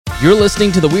You're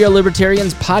listening to the We Are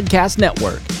Libertarians Podcast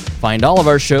Network. Find all of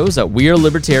our shows at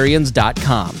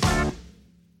wearelibertarians.com.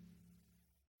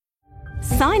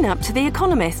 Sign up to The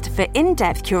Economist for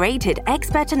in-depth curated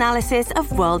expert analysis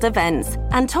of world events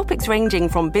and topics ranging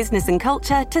from business and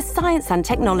culture to science and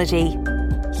technology.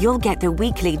 You'll get the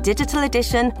weekly digital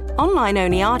edition,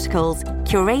 online-only articles,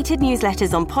 curated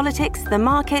newsletters on politics, the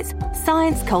markets,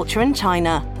 science, culture, and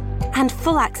China, and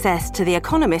full access to The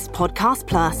Economist Podcast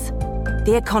Plus.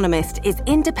 The Economist is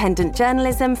independent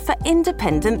journalism for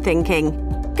independent thinking.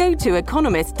 Go to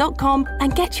economist.com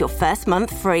and get your first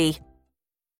month free.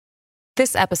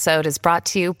 This episode is brought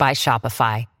to you by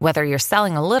Shopify. Whether you're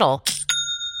selling a little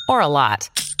or a lot,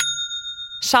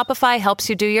 Shopify helps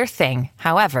you do your thing,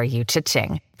 however you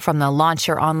cha-ching. From the launch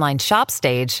your online shop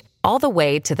stage, all the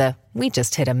way to the we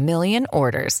just hit 1 million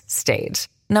orders stage.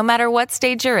 No matter what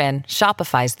stage you're in,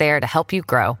 Shopify's there to help you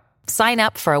grow. Sign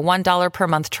up for a $1 per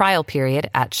month trial period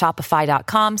at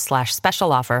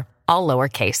shopify.com/special offer, all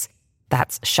lowercase.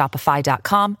 That's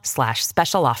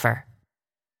shopify.com/special offer.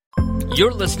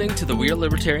 You're listening to the We Are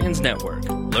Libertarians Network.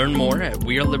 Learn more at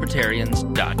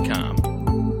wearelibertarians.com.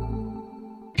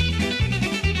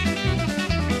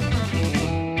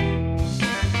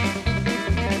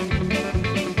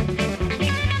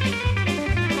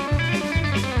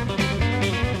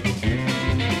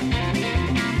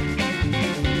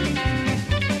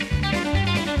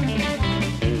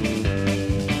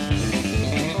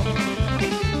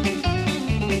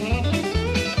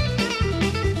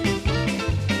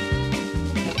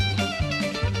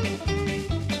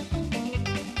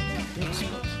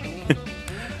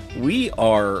 We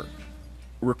are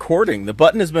recording. The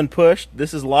button has been pushed.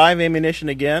 This is live ammunition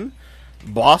again.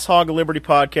 Boss Hog Liberty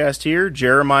Podcast here.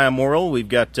 Jeremiah Morrill. We've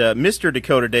got Mr.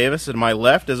 Dakota Davis at my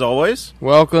left, as always.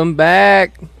 Welcome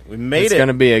back. We made It's it. going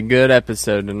to be a good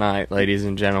episode tonight, ladies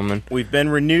and gentlemen. We've been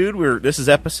renewed. This is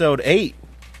episode 8,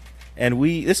 and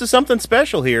this is something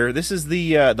special here. This is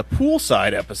the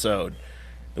Poolside episode.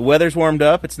 The weather's warmed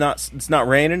up. It's not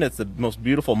raining. It's the most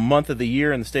beautiful month of the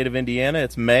year in the state of Indiana.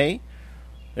 It's May.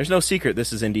 There's no secret.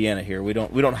 This is Indiana here. We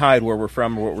don't hide where we're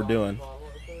from or what we're doing.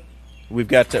 We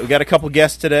got a couple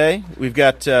guests today. We've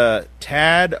got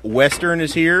Tad Western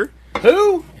is here.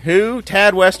 Who?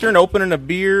 Tad Western opening a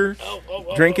beer,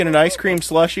 drinking an ice cream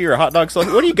slushie or a hot dog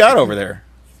slushie. What do you got over there?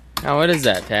 Oh, what is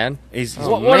that, Tad? What's in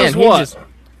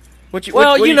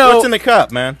the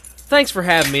cup, man? Thanks for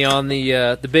having me on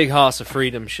the Big Hoss of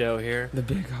Freedom show here. The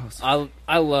Big House.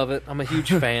 I love it. I'm a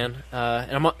huge fan,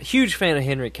 and I'm a huge fan of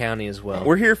Henry County as well.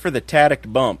 We're here for the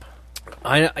Taddick bump.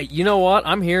 You know what?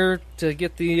 I'm here to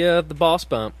get the boss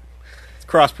bump. It's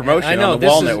cross promotion on the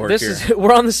Wall Network here.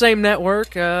 We're on the same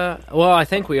network. Well, I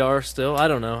think we are still. I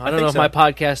don't know. I don't know if my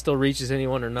podcast still reaches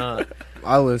anyone or not.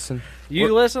 I listen.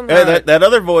 You listen? That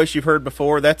other voice you've heard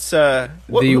before, that's... the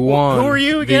one. Who are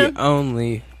you again? The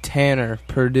only Tanner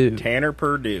Purdue. Tanner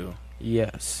Purdue.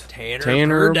 Yes.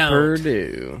 Tanner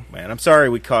Purdue. Man, I'm sorry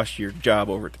we cost you your job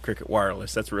over at the Cricket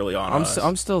Wireless. That's really on us.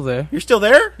 I'm still there. You're still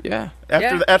there? Yeah.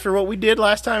 After what we did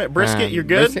last time at Brisket, you're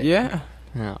good? Brisket? Yeah.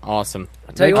 Awesome.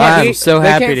 I'll tell you what, I'm so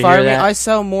happy to hear that. I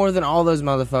sell more than all those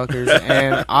motherfuckers,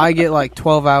 and I get like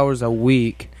 12 hours a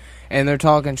week, and they're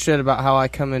talking shit about how I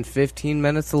come in 15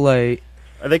 minutes late.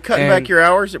 Are they cutting back your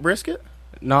hours at Brisket?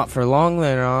 Not for long,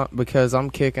 they're not, because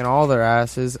I'm kicking all their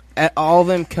asses. All of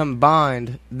them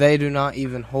combined, they do not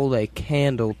even hold a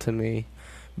candle to me,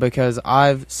 because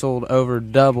I've sold over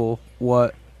double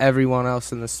what everyone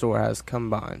else in the store has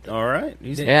combined. All right.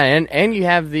 Yeah, and you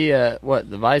have the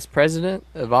vice president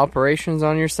of operations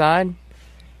on your side?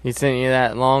 He sent you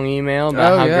that long email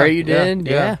about how great you did?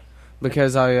 Yeah.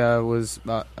 Because I was...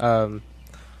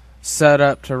 set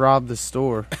up to rob the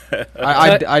store.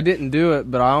 I didn't do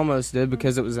it, but I almost did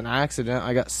because it was an accident.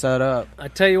 I got set up. I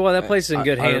tell you what, that place is in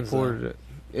good hands. I reported it.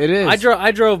 It is.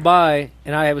 I drove by,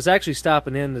 and I was actually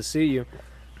stopping in to see you,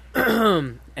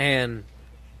 and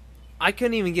I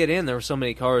couldn't even get in. There were so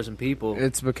many cars and people.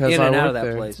 It's because in and out of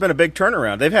that place. It's been a big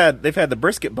turnaround. They've had the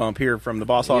Brisket bump here from the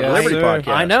Boss Hog Liberty podcast.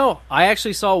 I know. I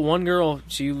actually saw one girl.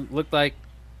 She looked like,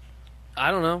 I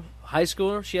don't know, high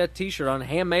schooler. She had a T-shirt on,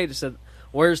 handmade. It said,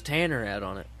 "Where's Tanner at?"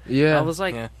 on it. Yeah. I was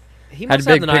like, he had must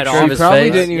a big have the night picture off. of his face. She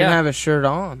probably didn't even Yeah. have a shirt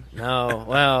on. No,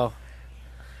 well,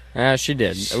 she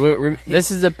did. This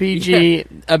is a PG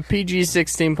a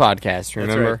PG-16 podcast.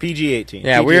 Remember, That's right. PG-18.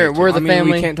 Yeah, PG-18. we're the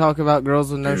family. We can't talk about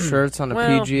girls with no shirts on a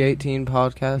PG-18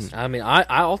 podcast. I mean,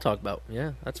 I'll talk about.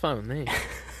 Yeah, that's fine with me.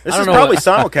 This I is don't know probably what-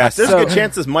 simulcast. There's a So- good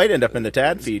chance this might end up in the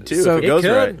Tad feed too So- if it It goes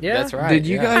could, right. yeah. That's right. Did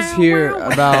you guys hear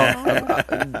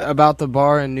about the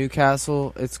bar in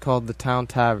Newcastle? It's called the Town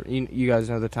Tavern. You guys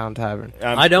know the Town Tavern.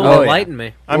 I don't Oh, yeah. enlighten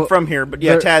me. I'm Well, from here, but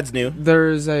yeah, there- Tad's new.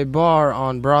 There's a bar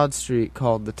on Broad Street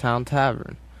called the Town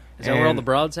Tavern. Is that where all And- the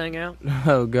broads hang out?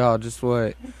 Oh God, just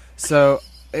wait. So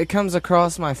it comes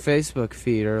across my Facebook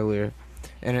feed earlier,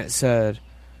 and it said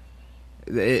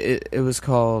it was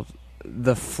called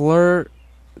the Flirt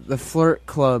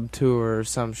Club Tour or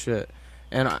some shit,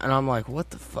 and I'm like, what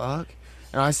the fuck?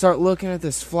 And I start looking at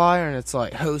this flyer, and it's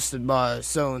like hosted by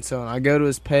so and so, and I go to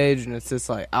his page, and it's this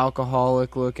like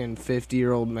alcoholic looking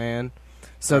 50-year-old man.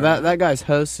 So that guy's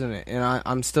hosting it, and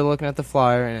I'm still looking at the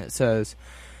flyer, and it says,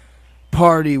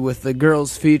 party with the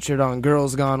girls featured on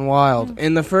Girls Gone Wild.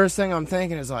 And the first thing I'm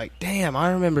thinking is like, damn,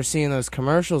 I remember seeing those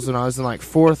commercials when I was in like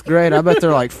 4th grade. I bet they're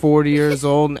like 40 years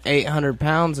old and 800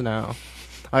 pounds now.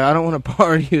 Like, I don't want to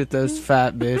party with those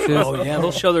fat bitches. Oh yeah,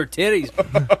 they'll show their titties.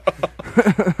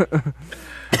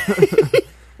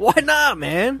 Why not,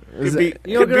 man? Could be,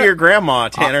 You know, could be good- your grandma,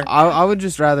 Tanner. I would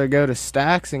just rather go to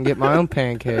Stack's and get my own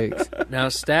pancakes. Now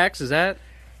Stacks, is that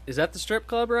the strip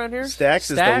club around here? Stax is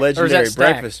the Stack? Or is that legendary Stack?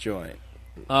 breakfast joint.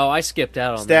 Oh, I skipped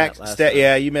out on Stax, that last time.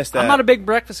 yeah, you missed that. I'm not a big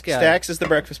breakfast guy. Stax is the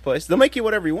breakfast place. They'll make you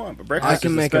whatever you want, but breakfast I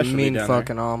can is make a specialty mean down there.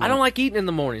 fucking omelet. I don't like eating in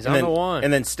the mornings. And I then, don't know why.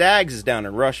 and then Stags is down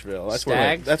in Rushville. That's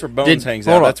Stags? where Bones hangs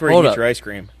out. hold up, That's where you hold get up. your ice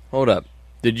cream. Hold up.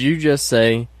 Did you just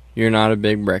say you're not a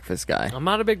big breakfast guy? I'm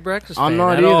not a big breakfast I'm fan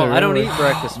not at all. either, I don't really. eat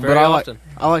breakfast very But often.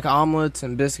 I like omelets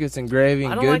and biscuits and gravy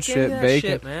I and don't good like any shit, of that bacon.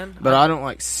 shit, man. But I don't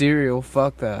like cereal.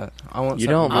 Fuck that. I want You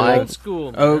something don't I'm like- old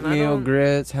school. Man. oatmeal, I don't-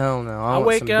 grits. Hell no. I I want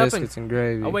wake some up biscuits and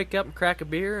gravy. I wake up and crack a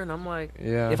beer, and I'm like,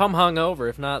 Yeah. if I'm hungover,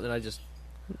 if not, then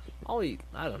I'll eat.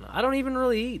 I don't know. I don't even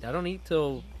really eat. I don't eat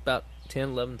till about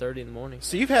 10, 11:30 in the morning.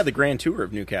 So you've had the grand tour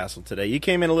of Newcastle today. You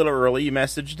came in a little early. You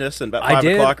messaged us at about I 5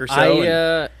 did. o'clock or so.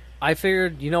 and I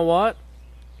figured, you know what?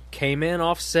 Came in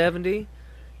off 70,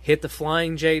 hit the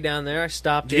Flying J down there. I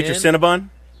stopped did you get in. your Cinnabon?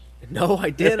 No,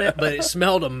 I didn't, but it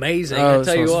smelled amazing. Oh, I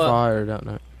tell you smells what. fire, don't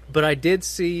it? But I did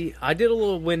a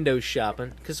little window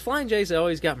shopping because Flying J's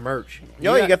always got merch.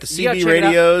 Oh, you got the gotta CB check it out.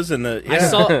 radios and the.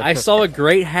 Yeah. I saw a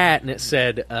great hat and it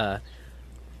said,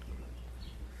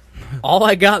 all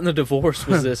I got in the divorce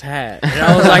was this hat. And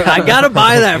I was like, I gotta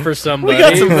buy that for somebody. We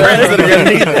got some friends that are going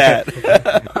to need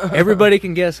that. Everybody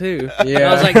can guess who. And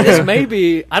I was like, this may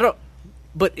be,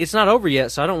 but it's not over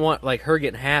yet, so I don't want like her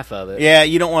getting half of it. Yeah,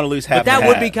 you don't want to lose half But that the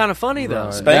would hat. be kind of funny though.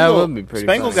 Right. That Spangle, would be pretty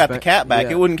Spangle funny. got the cat back.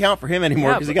 Yeah. It wouldn't count for him anymore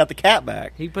Yeah, because he but- got the cat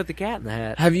back. He put the cat in the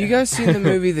hat. Have you guys seen the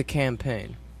movie The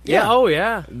Campaign? Yeah. Oh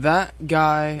yeah. That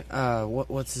guy,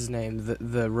 what's his name?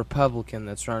 The Republican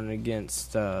that's running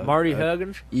against Marty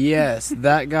Huggins. Yes,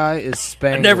 that guy is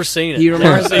Spangle. I've never seen it. He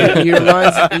reminds.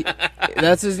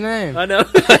 That's his name. I know.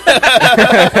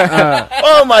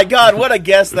 Oh my God! What a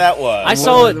guess that was. I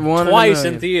saw it One in a twice in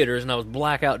million. theaters, and I was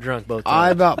blackout drunk both I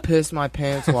times. about pissed my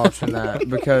pants watching that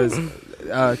because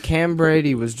Cam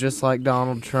Brady was just like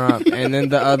Donald Trump, and then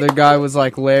the other guy was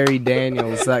like Larry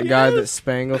Daniels, that guy that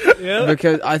Spangled. Yeah.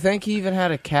 Because I think he even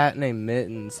had a cat named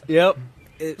Mittens. Yep.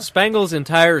 Spangle's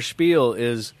entire spiel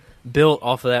is built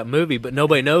off of that movie, but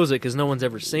nobody knows it because no one's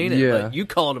ever seen it. Yeah. But you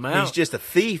called him out. He's just a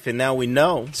thief, and now we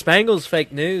know. Spangle's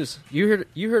fake news. You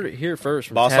heard it here first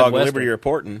from Boss Tad Hog Weston. Liberty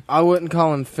reporting. I wouldn't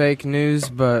call him fake news,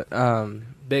 but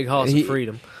Big Hoss He- of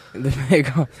Freedom. the big,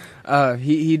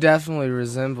 he definitely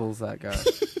resembles that guy.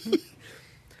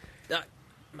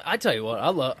 I tell you what, I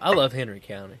love Henry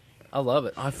County. I love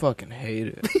it. I fucking hate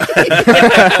it.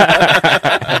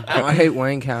 I hate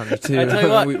Wayne County too. I tell you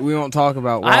what, we won't talk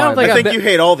about why. I don't think I but- think you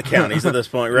hate all the counties at this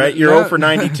point, right? You're No. 0 for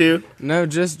 92. no,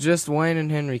 just Wayne and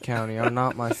Henry County are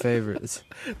not my favorites.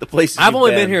 The places I've you've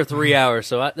only been here 3 hours,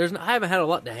 so I haven't had a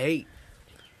lot to hate.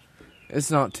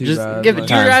 It's not too Just bad. give it like-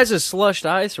 time. Your guys is slushed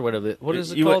ice or whatever. What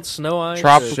is it You- called? Snow ice?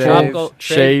 Tropical Or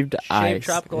shaved ice.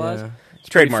 tropical ice. Yeah. It's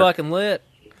Pretty trademark. fucking lit.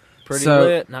 Pretty So-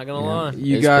 lit. Not gonna lie.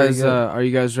 You It's guys, pretty good. are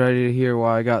you guys ready to hear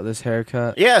why I got this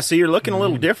haircut? Yeah, so you're looking a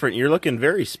little different. You're looking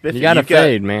very spiffy. You got a You've got-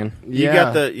 fade, man. You Yeah.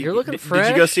 got the. You're looking Did you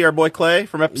fresh. go see our boy Clay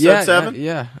from episode Yeah, 7?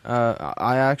 yeah.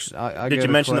 I actually, I Did go you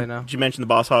to mention Clay the? now. Did you mention the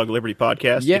Boss Hog Liberty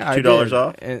podcast? Yeah, I $2 did.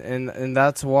 off. and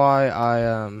that's why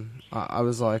I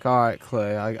was like, all right,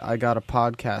 Clay, I got a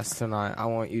podcast tonight. I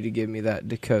want you to give me that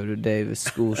Dakota Davis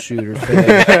school shooter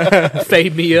fade.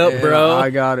 Fade me up, And bro. I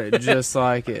got it just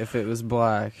like it if it was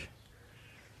black.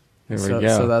 Here we So, go.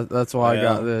 so that's why I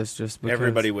Well, got this. Just because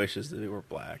Everybody wishes that they were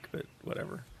black, but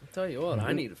whatever. I'll tell you what,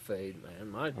 I need a fade,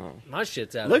 man. My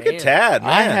shit's out Look of at hand. Tad,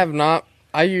 man. I have not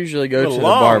I usually go to the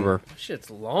long. barber. Shit's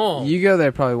long. You go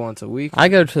there probably once a week. I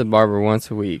go to the barber once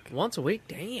a week. Once a week?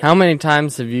 Damn. How many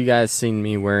times have you guys seen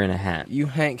me wearing a hat? You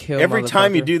Hank Hill. Every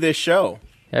time you motherfucker. do this show.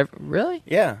 Really?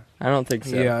 Yeah. I don't think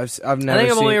so. Yeah, I've never. I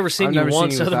think I've seen, only ever seen I've you never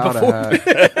once seen you other without a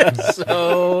before. hat.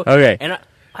 So Okay. and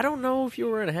I don't know if you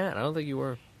were wearing a hat. I don't think you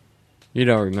were. You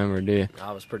don't remember, do you?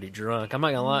 I was pretty drunk. I'm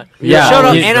not gonna lie. Yeah, Shut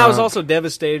up. he's And I was drunk. also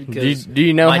devastated because Do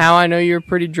you know how I know you're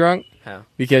pretty drunk? How?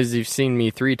 Because you've seen me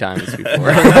 3 times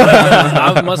before.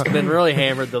 I must have been really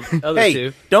hammered the other Hey,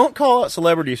 two. don't call out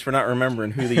celebrities for not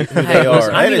remembering who they Hey, are.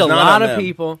 listen, I That meet is a not lot on of them.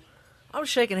 people. I was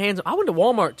shaking hands. I went to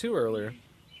Walmart too earlier.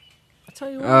 I tell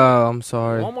you what, Oh, I'm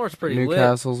sorry. Walmart's pretty lit.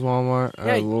 Newcastle's Walmart.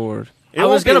 Yeah. Oh Lord. It I was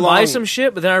won't be gonna buy long. some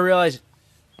shit, but then I realized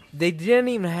they didn't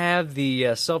even have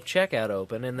the self checkout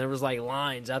open, and there was like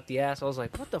lines out the ass. I was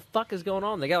like, "What the fuck is going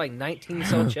on?" They got like 19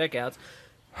 self checkouts.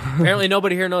 Apparently,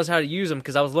 nobody here knows how to use them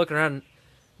because I was looking around.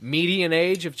 Median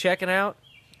age of checking out,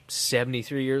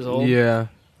 73 years old. Yeah.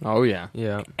 Oh, yeah.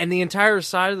 Yeah. And the entire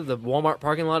side of the Walmart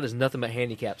parking lot is nothing but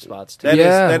handicap spots too.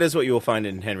 That is what you will find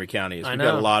in Henry County. Is I we've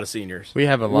got know. a lot of seniors. We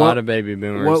have a What- lot of baby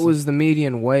boomers. What was the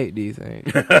median weight? Do you think?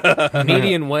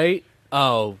 Median weight,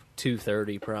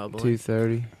 230 probably.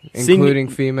 230, Senior- including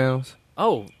females.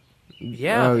 Oh,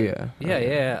 yeah. Oh yeah.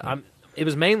 Yeah. It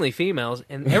was mainly females,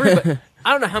 and everybody.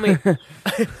 I don't know how many.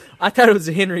 I thought it was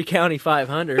the Henry County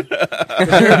 500.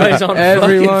 Everybody's on a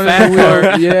Everyone fucking is fat weird.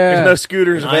 car. Yeah. There's no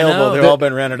scooters I available. know. They've all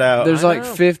been rented out. There's I like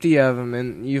know. 50 of them,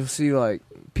 and you'll see like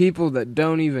people that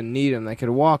don't even need them. They could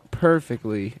walk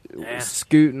perfectly, Yeah.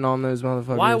 scooting on those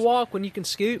motherfuckers. Why walk when you can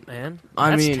scoot, man?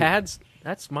 I mean-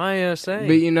 That's my saying.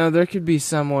 But you know, there could be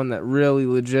someone that really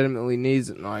legitimately needs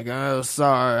it, and like, oh,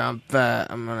 sorry, I'm fat.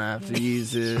 I'm gonna have to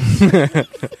use this.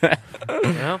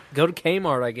 Go to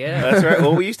Kmart, I guess. That's right.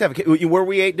 Well, we used to have where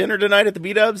we ate dinner tonight at the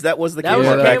B-Dubs. That was the That was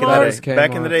Kmart the back in Kmart? the was day.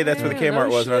 Back in Kmart. the day, that's where the Yeah, Kmart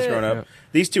no was when I was shit. growing up. Yeah.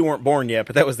 These two weren't born yet,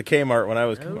 but that was the Kmart when I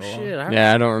was Oh coming along. shit!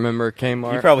 Yeah, I don't remember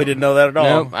Kmart. You probably didn't know that at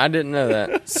all. Nope, I didn't know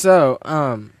that. So,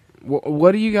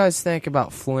 what do you guys think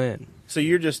about Flynn? So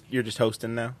you're just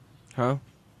hosting now. Huh?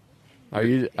 Are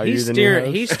you He's the steering. new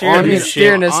host? He's steering. I mean, this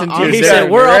steering shit. us into I- a He He said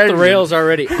different we're off the direction. rails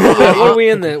already. What are we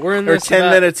in the? We're in Or this 10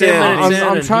 about minutes 10 in. minutes in,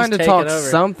 I'm and trying he's to talk taking over.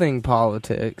 something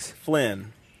politics.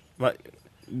 Flynn, what,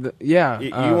 Yeah.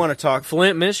 you want to talk?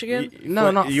 Flint, Michigan. No,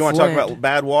 Flint, not you want to talk Flint. about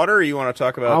bad water, or you want to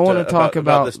talk about? I want to talk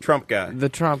about this Trump guy. the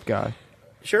Trump guy,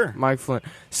 Sure. Mike Flynn.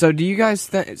 So, do you guys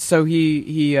think? So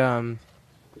he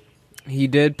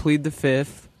did plead the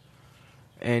fifth,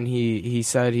 and he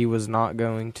said he was not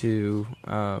going to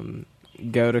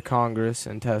go to Congress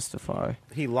and testify.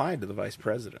 He lied to the vice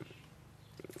president.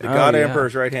 The Oh, God yeah.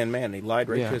 Emperor's right hand man. He lied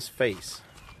right Yeah. to his face.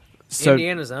 So,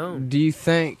 Indiana's own. do you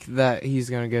think that he's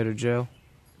going to go to jail?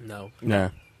 No. No.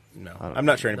 No, I don't I'm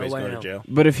not sure anybody's No way going in to jail.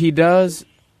 But if he does,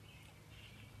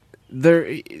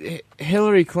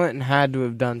 Hillary Clinton had to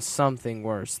have done something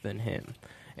worse than him.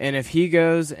 And if he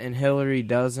goes and Hillary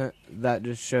doesn't, that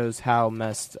just shows how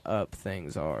messed up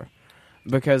things are.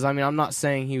 Because, I mean, I'm not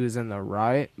saying he was in the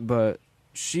right, but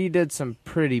she did some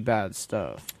pretty bad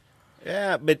stuff.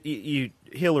 Yeah, but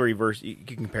Hillary versus you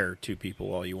can compare two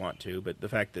people all you want to, but the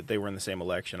fact that they were in the same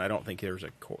election, I don't think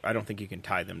I don't think you can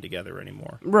tie them together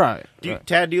anymore. Right.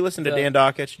 Tad, do you listen to Dan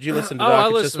Dockich? Did you listen to Oh, I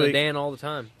Dockich this listen to week? Dan all the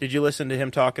time. Did you listen to him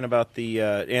talking about the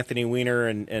Anthony Weiner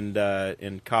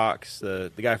and Cox,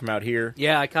 the guy from out here?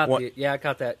 Yeah, I caught One- I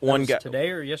caught that. That one was guy-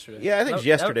 today or yesterday. Yeah, I think it's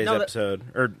yesterday's episode,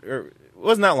 or it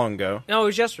wasn't that long ago. No, it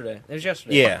was yesterday. It was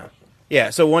yesterday. Yeah,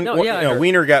 yeah. So No, yeah, I heard.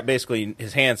 Weiner got basically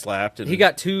his hand slapped, and He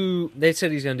got 2. They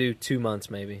said he's going to do 2 months,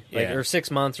 maybe, Yeah. or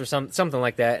 6 months, or something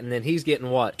like that. And then he's getting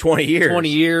what 20 years. 20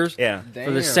 years. Yeah,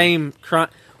 For the same crime.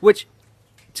 Which,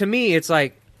 to me, it's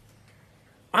like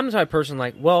I'm the type of person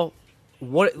like, well,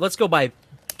 what? Let's go by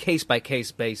case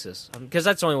basis, because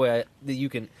that's the only way that you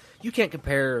can't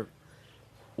compare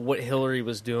what Hillary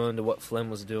was doing to what Flynn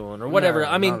was doing or whatever. No,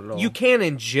 I not mean, at all. you can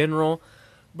in general,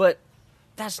 but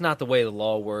that's not the way the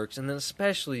law works. And then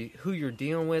especially who you're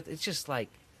dealing with, it's just like,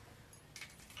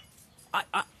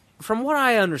 I from what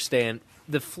I understand,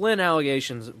 the Flynn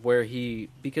allegations where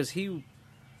because he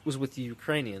was with the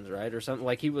Ukrainians, right, or something,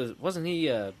 like wasn't he?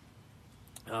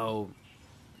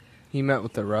 He met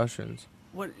with the Russians.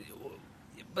 What?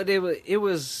 But it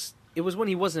was when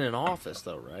he wasn't in office,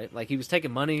 though, right? Like he was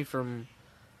taking money from.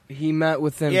 He met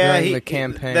with them yeah. during the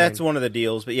campaign. That's one of the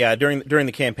deals. But yeah, during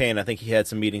the campaign, I think he had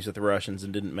some meetings with the Russians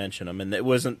and didn't mention them, and it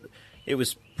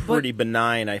was pretty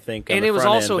benign, I think. On And the it was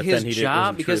front also end, but his then he job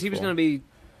wasn't because he was truthful. going to be.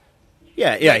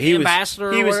 Yeah, he was ambassador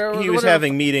or he was whatever- he was whatever.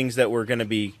 having meetings that were going to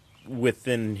be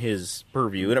within his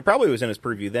purview, and it probably was in his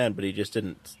purview then, but he just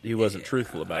didn't. He wasn't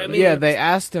truthful about it. Yeah, they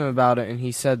asked him about it, and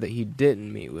he said that he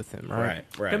didn't meet with him. Right.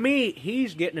 Right. To me,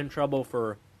 he's getting in trouble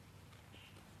for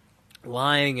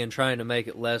lying and trying to make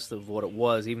it less of what it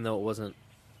was, even though it wasn't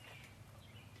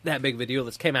that big of a deal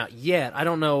that's came out yet. I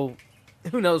don't know.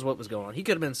 Who knows what was going on? He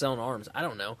could have been selling arms. I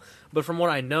don't know. But from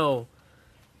what I know,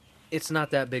 it's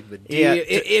not that big of a deal. Yeah,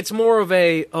 it's more of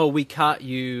a, we caught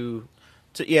you.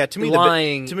 To me,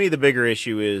 lying. To me, the bigger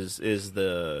issue is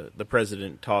the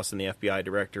president tossing the FBI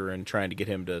director and trying to get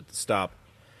him to stop,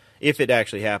 if it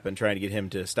actually happened, trying to get him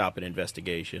to stop an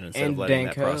investigation instead And of letting Dan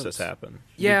that Coates. process happen.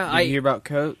 Yeah, Did you hear about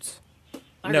Coates?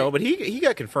 No, but he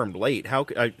got confirmed late.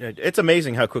 It's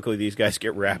amazing how quickly these guys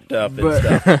get wrapped up and But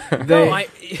stuff.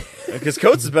 Because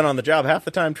Coates has been on the job half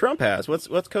the time Trump has. What's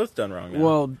Coates done wrong now?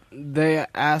 Well, they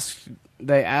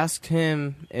asked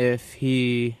him if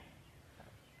he.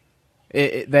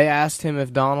 They asked him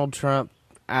if Donald Trump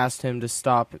asked him to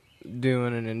stop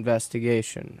doing an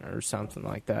investigation or something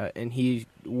like that, and he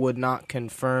would not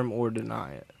confirm or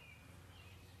deny it.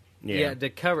 Yeah, to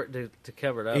cover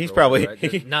it up. He's or probably whatever,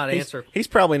 right? To not answer. He's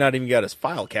probably not even got his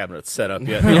file cabinet set up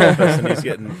yet. All of a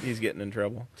sudden he's getting in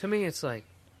trouble. To me, it's like,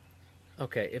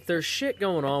 okay, if there's shit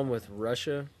going on with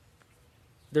Russia,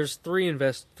 there's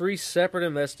three separate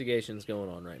investigations going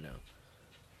on right now.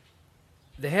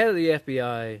 The head of the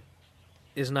FBI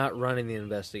is not running the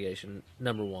investigation,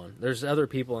 number one. There's other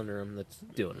people under him that's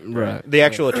doing it. Right. The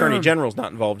actual attorney general's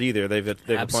not involved either. They've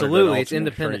Absolutely, appointed it's an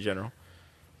independent. attorney general.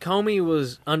 Comey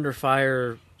was under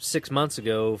fire 6 months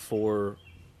ago for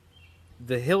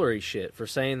the Hillary shit, for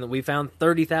saying that we found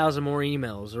 30,000 more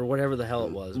emails or whatever the hell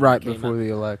it was. when Right it came before out. the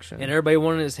election. And everybody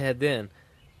wanted his head then.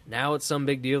 Now it's some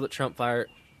big deal that Trump fired.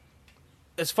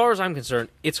 As far as I'm concerned,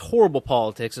 it's horrible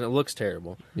politics and it looks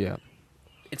terrible. Yeah.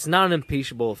 It's not an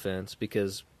impeachable offense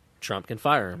because Trump can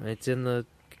fire him. It's in the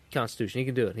Constitution. He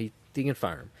can do it. He can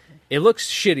fire him. It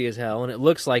looks shitty as hell, and it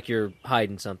looks like you're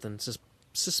hiding something. It's just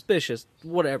suspicious,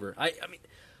 whatever. I mean,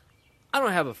 I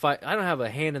don't have a fight. I don't have a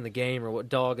hand in the game or what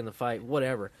dog in the fight,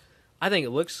 whatever. I think it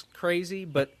looks crazy,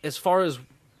 but as far as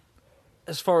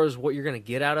what you're going to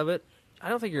get out of it, I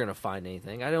don't think you're going to find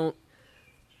anything.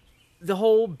 The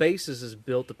whole basis is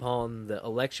built upon the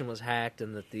election was hacked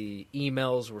and that the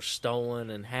emails were stolen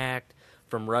and hacked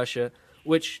from Russia,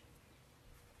 which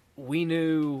we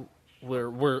knew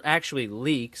were actually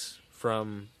leaks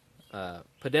from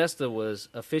Podesta was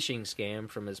a phishing scam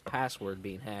from his password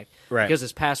being hacked. Right. Because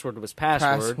his password was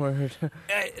password. Password.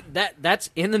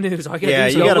 That's in the news. All you gotta do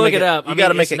is you got to look it up. You got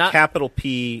to make it's it not, capital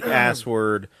P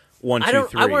password 1 2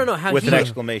 3. I want to know how with he, an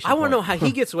exclamation. I want to point. know how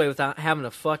he gets away without having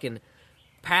a fucking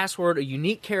password, a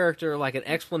unique character, like an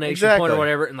explanation Exactly. point or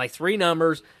whatever, and like 3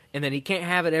 numbers, and then he can't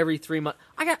have it every 3 months.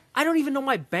 I don't even know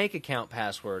my bank account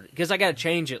password because I got to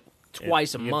change it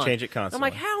twice a you month. change it I'm constantly.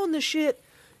 like, how in the shit?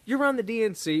 You're on the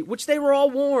DNC, which they were all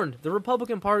warned. The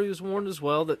Republican Party was warned as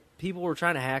well that people were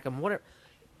trying to hack them. Whatever,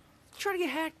 trying to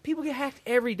get hacked. People get hacked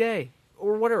every day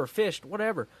or whatever, phished,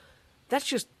 whatever. That's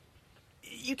just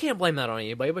you can't blame that on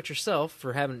anybody but yourself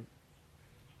for having.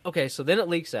 Okay, so then it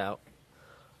leaks out.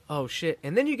 Oh shit!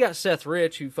 And then you got Seth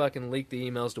Rich who fucking leaked the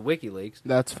emails to WikiLeaks.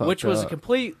 That's fucked which was up.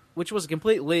 which was a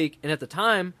complete leak. And at the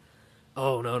time,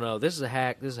 oh no, this is a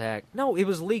hack. This is a hack. No, it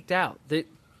was leaked out.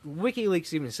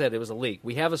 WikiLeaks even said it was a leak.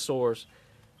 We have a source.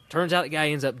 Turns out the guy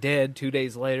ends up dead 2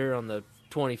 days later on the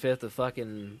 25th of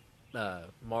fucking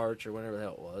March or whenever the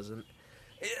hell it was. And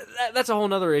that's a whole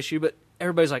nother issue. But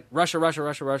everybody's like Russia.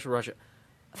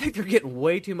 I think they're getting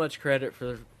way too much credit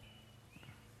for.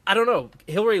 I don't know.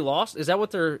 Hillary lost. Is that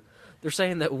what they're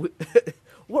saying? That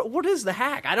what is the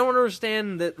hack? I don't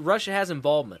understand that Russia has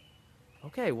involvement.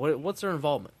 Okay, what's their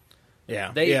involvement?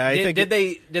 Yeah, Did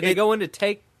they go in to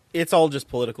take? It's all just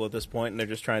political at this point, and they're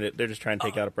just trying to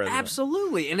take out a president.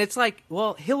 Absolutely, and it's like,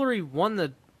 well, Hillary won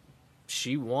the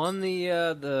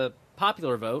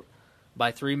popular vote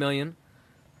by 3 million.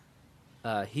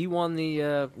 He won the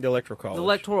Electoral College. The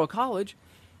Electoral College.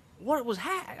 What was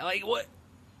hacked? Like what?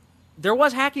 There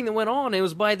was hacking that went on. It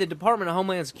was by the Department of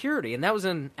Homeland Security, and that was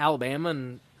in Alabama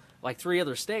and like 3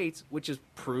 other states, which is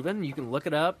proven. You can look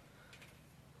it up.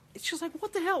 It's just like,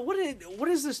 what the hell? What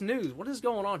is this news? What is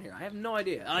going on here? I have no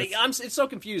idea. It's so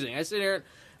confusing. I sit here,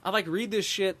 I like read this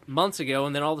shit months ago,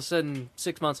 and then all of a sudden,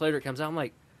 6 months later, it comes out. I'm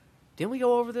like, didn't we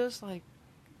go over this? Like,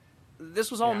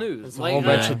 this was all news. It's Like, a whole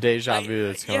bunch of deja vu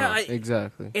that's going on.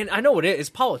 Exactly. And I know it is. It's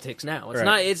politics now. It's Right.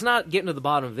 not. It's not getting to the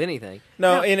bottom of anything.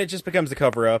 No, Now, and it just becomes the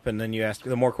cover up, and then you ask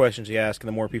the more questions you ask, and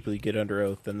the more people you get under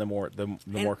oath, then the more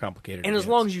complicated. and it as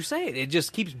gets. long as you say it, it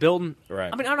just keeps building.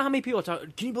 Right. I mean, I don't know how many people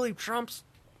talk. Can you believe Trump's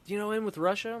in with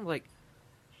Russia? I'm like,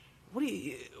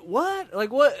 What?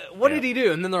 Like, what did he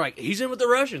do? And then they're like, he's in with the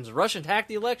Russians. Russians hacked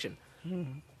the election.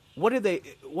 What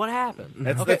happened?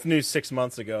 That's news 6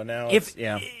 months ago now.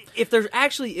 If there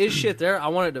actually is shit there, I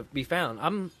want it to be found.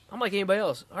 I'm like anybody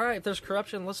else. All right, if there's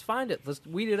corruption, let's find it. Let's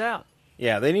weed it out.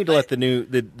 Yeah, they need to let the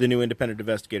new independent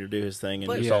investigator do his thing,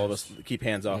 and just all of us keep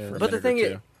hands off for a But minute the thing or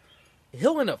is, two.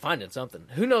 he'll end up finding something.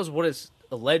 Who knows what it's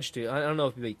alleged to? I don't know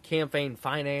if it be campaign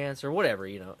finance or whatever.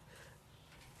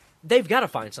 They've got to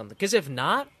find something, because if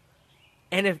not,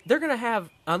 and if they're going to have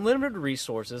unlimited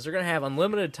resources, they're going to have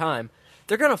unlimited time,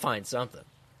 they're going to find something.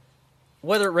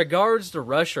 Whether it regards to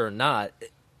Russia or not,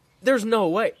 there's no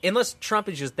way. Unless Trump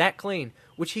is just that clean,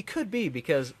 which he could be,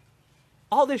 because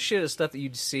all this shit is stuff that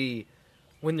you'd see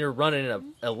when you're running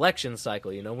an election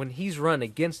cycle, when he's run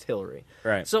against Hillary.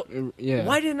 Right. So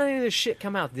why didn't any of this shit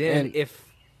come out then?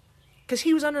 Because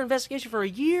he was under investigation for a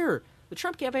year. The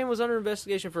Trump campaign was under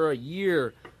investigation for a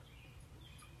year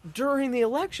during the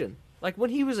election. Like, when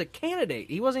he was a candidate.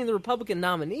 He wasn't even the Republican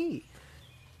nominee.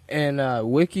 And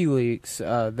WikiLeaks,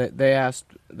 they asked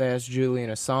Julian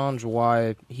Assange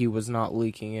why he was not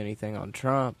leaking anything on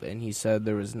Trump, and he said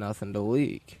there was nothing to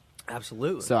leak.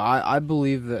 Absolutely. So I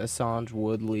believe that Assange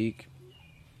would leak.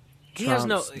 He has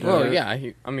no. Well, yeah.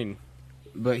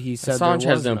 But he said Assange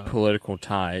there was has no none. political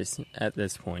ties at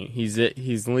this point. He's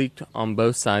leaked on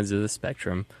both sides of the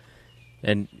spectrum,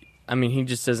 and he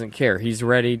just doesn't care. He's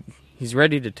ready. He's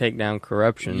ready to take down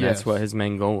corruption. Yes. That's what his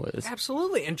main goal is.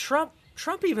 Absolutely. And Trump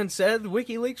even said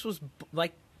WikiLeaks was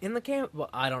like in the camp. Well,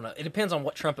 I don't know. It depends on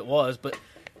what Trump it was, but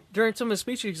during some of his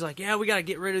speeches, he's like, "Yeah, we got to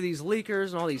get rid of these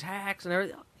leakers and all these hacks and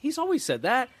everything." He's always said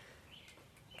that,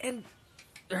 and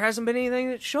there hasn't been anything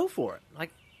that show for it.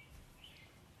 Like,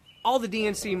 all the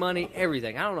DNC money,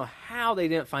 everything. I don't know how they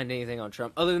didn't find anything on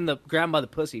Trump other than the grab him by the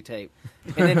pussy tape,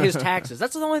 and then his taxes.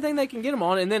 That's the only thing they can get him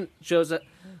on. And then shows that,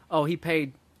 he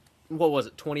paid, what was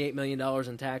it, $28 million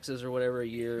in taxes or whatever a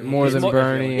year. More than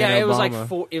Bernie. Yeah, and it was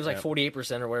Obama. like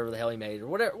 48% or whatever the hell he made, or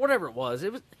whatever it was.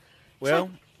 It was.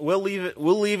 Well, we'll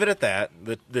leave it at that.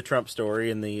 The Trump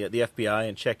story and the FBI,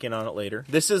 and check in on it later.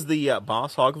 This is the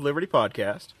Boss Hog of Liberty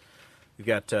podcast. We've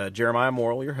got Jeremiah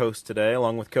Morrill, your host today,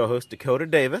 along with co-host Dakota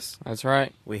Davis. That's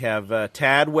right. We have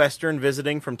Tad Western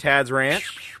visiting from Tad's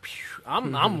Ranch.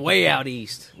 I'm way out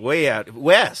east. Way out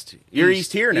west. You're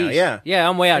east here now, yeah. Yeah,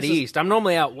 I'm way out east. I'm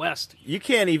normally out west. You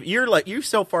can't even. You're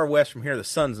so far west from here. The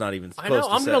sun's not even close I know. to I'm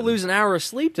going to setting. lose an hour of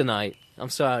sleep tonight. I'm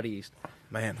so out east.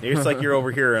 Man, it's like you're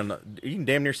over here, and you can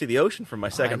damn near see the ocean from my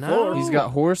second know. floor. He's got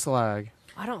horse lag.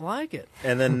 I don't like it.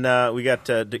 And then we got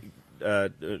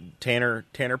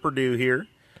Tanner Purdue here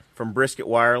from Brisket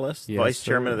Wireless, Yes, vice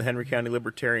sir. chairman of the Henry County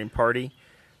Libertarian Party,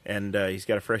 and he's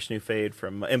got a fresh new fade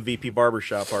from MVP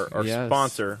Barbershop, our Yes.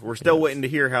 sponsor. We're still waiting to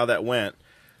hear how that went.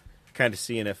 Kind of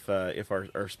seeing if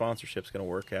our sponsorship's going to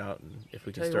work out, and if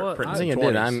we can Tell you start what, printing I some think it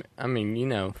 20s.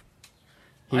 did.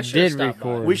 I He should've did stopped by.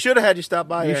 record. We should have had you stop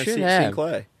by You and should see have.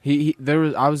 Clay.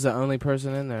 I was the only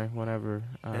person in there whenever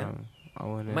I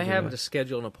went in. I might have to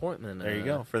schedule an appointment. There you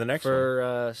go for the next one.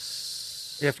 For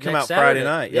you have to come next out Saturday. Friday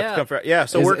night. You have to Yeah. come Friday. Yeah,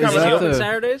 so Is- we're is coming Is he that out. open the-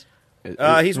 Saturdays?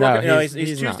 He's working. No, he's he's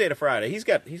Tuesday not. to Friday. He's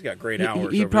got great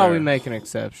hours. He'd over probably there. make an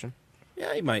exception.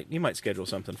 Yeah, he might schedule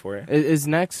something for you. Is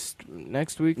next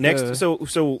week?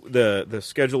 So the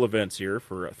schedule events here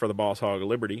for the Boss Hog of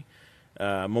Liberty.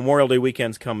 Memorial Day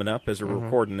weekend's coming up as we're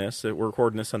recording this. We're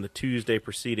recording this on the Tuesday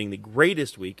preceding the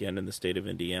greatest weekend in the state of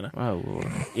Indiana, Oh, Lord.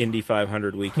 Indy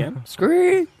 500 weekend.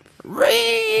 Screw.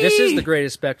 This is the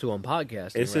greatest Spectrum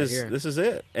podcast. This right is here. this is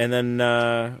it. And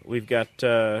then we've got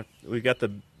the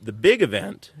big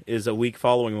event is a week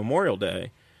following Memorial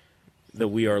Day. The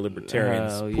We Are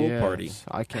Libertarians pool party.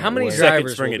 I can't How many wait. Second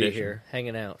drivers spring will be edition. here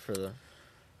hanging out for the?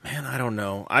 Man, I don't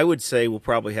know. I would say we'll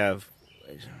probably have.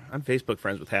 I'm Facebook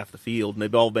friends with half the field, and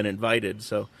they've all been invited.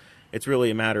 So it's really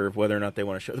a matter of whether or not they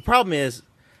want to show. The problem is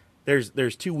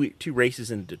there's two races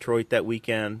in Detroit that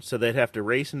weekend, so they'd have to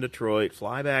race in Detroit,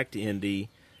 fly back to Indy,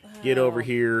 get over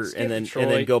here, skip and then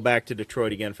Detroit. go back to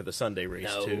Detroit again for the Sunday race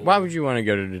No. too. Why would you want to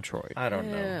go to Detroit? I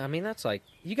don't know. Yeah, I mean that's like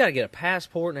you got to get a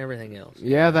passport and everything else.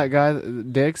 Yeah, that guy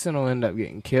Dixon will end up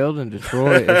getting killed in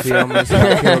Detroit if he almost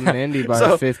got killed in Indy by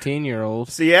So- a 15-year-old.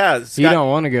 So yeah, He don't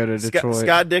want to go to Detroit.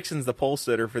 Scott Dixon's the pole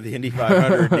sitter for the Indy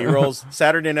 500. He rolls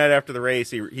Saturday night after the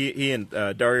race. He and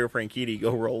Dario Franchitti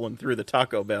go rolling through the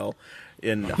Taco Bell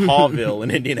in Hallville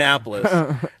in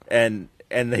Indianapolis, and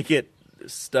they get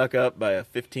stuck up by a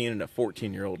 15 and a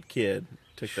 14-year-old kid.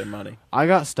 Took their money. I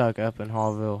got stuck up in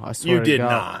Hallville. I swear You did to God.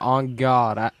 not. On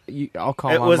God. I'll call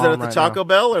my Was mom it at the right Taco now.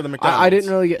 Bell or the McDonald's? I didn't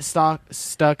really get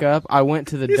stuck up. I went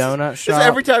to the donut shop.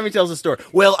 Every time he tells a story,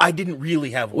 well, I didn't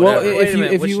really have Well, whatever. Wait if a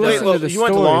minute, you which listen to the you story,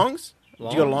 went to Long's?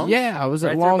 Did you go to Long's? Yeah, I was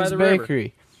Right at there by Long's the river.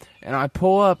 Bakery. And I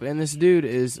pull up, and this dude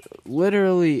is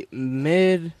literally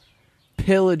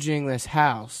mid-pillaging this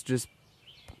house, just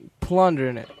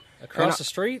plundering it. Across the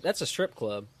street? That's a strip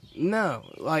club. No,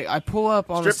 like, I pull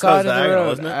up on Strip the side club's of the diagonal,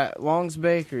 road isn't it? at Long's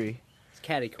Bakery, It's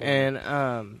catty corner.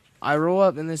 and I roll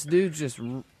up, and this dude's just,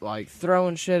 like,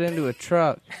 throwing shit into a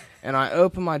truck. And I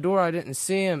open my door, I didn't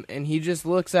see him, and he just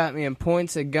looks at me and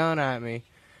points a gun at me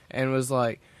and was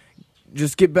like,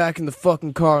 just get back in the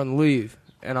fucking car and leave.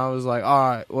 And I was like, all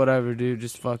right, whatever, dude,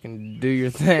 just fucking do your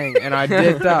thing. And I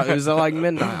dipped out. It was at like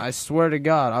midnight. I swear to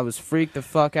God, I was freaked the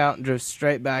fuck out and drove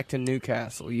straight back to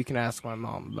Newcastle. You can ask my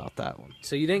mom about that one.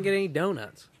 So you didn't get any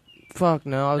donuts. Fuck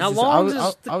no, I was Now, just,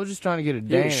 Long's I was just trying to get a You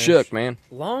Danish. shook, man.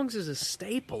 Long's is a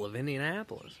staple of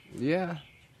Indianapolis. Yeah,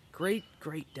 Great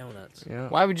donuts. yeah.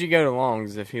 Why would you go to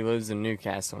Long's if he lives in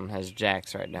Newcastle and has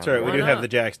Jack's right down That's right. there? We Why do have not? the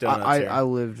Jack's Donuts here. I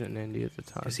lived in Indy at the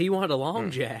time. Because he wanted a long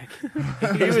jack.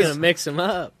 he was going to mix them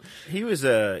up. You were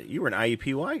an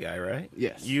IUPY guy, right?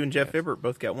 Yes. You and Jeff Ibbert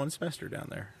both got one semester down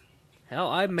there. Hell,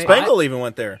 I made Spangle even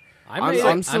went there. I made,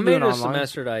 I'm still I made doing a online.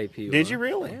 semester at IUP. Did you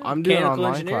really? I'm doing Mechanical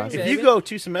online engineering, classes. If baby. you go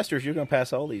 2 semesters, you're going to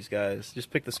pass all these guys.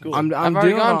 Just pick the school. I'm I've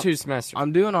already doing gone on- 2 semesters.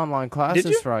 I'm doing online classes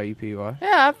you? for IUPY.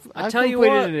 Yeah, I've tell you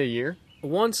completed what. it a year.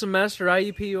 One semester at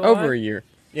IUP. Over a year.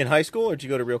 In high school, or did you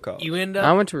go to real college? You end I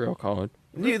up. went to real college.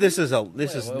 This is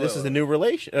a new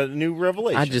revelation.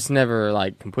 I just never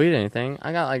completed anything.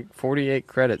 I got 48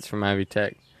 credits from Ivy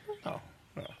Tech,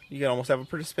 You can almost have a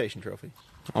participation trophy.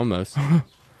 almost.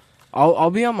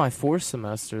 I'll be on my 4th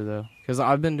semester though, because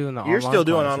I've been doing the You're online still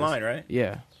doing classes. online, right?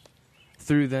 Yeah,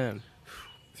 through them,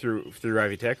 Through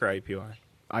Ivy Tech or IUPUI?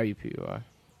 IUPUI.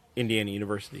 Indiana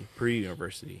University, Purdue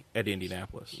University at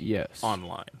Indianapolis. Yes,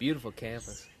 Online. Beautiful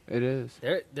campus. it is.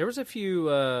 There was a few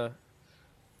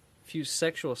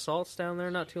sexual assaults down there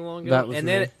not too long ago. That was and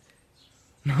me. then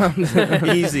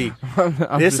Easy.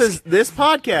 This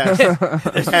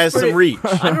podcast has some reach.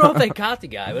 I don't know if they caught the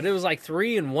guy, but it was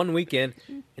 3 in one weekend.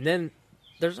 And then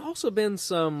there's also been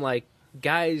some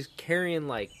guys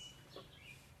carrying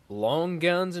long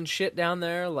guns and shit down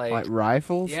there. Like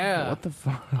rifles. Yeah. What the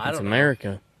fuck? I It's don't know.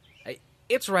 America.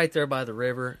 It's right there by the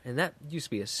river, and that used to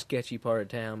be a sketchy part of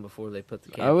town before they put the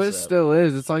campus Oh, it up. still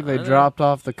is. It's like I they know. dropped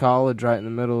off the college right in the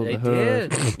middle of They the hood.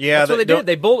 did. Yeah, That's what they don't- did.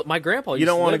 They bullet. My grandpa. You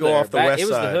don't want to go off the west It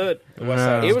was side. the hood. The west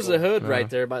side. It was the hood Yeah. right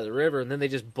there by the river, and then they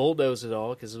just bulldozed it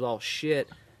all because it was all shit.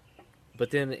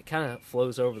 But then it kind of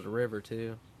flows over the river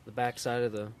too, the backside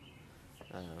of the,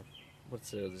 the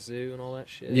zoo and all that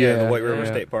shit. Yeah, the White Yeah, River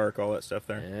yeah. State Park, all that stuff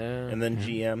there. Yeah. And then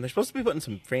GM. They're supposed to be putting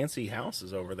some fancy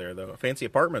houses over there, though. Fancy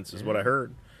apartments is what I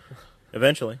heard.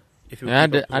 Eventually. If you Yeah,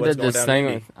 keep up with I what's did going this down thing.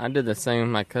 in Indy. I did the same with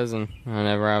my cousin.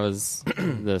 Whenever I was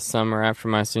the summer after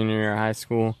my senior year of high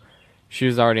school, she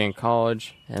was already in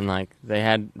college, and they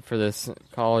had for this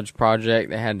college project,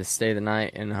 they had to stay the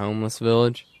night in a homeless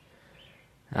village.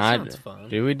 And Sounds fun.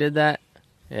 Dude, we did that,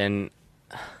 and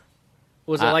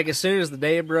Was it as soon as the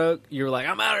day broke, you were like,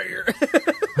 I'm out of here?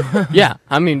 yeah,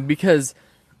 I mean, because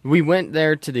we went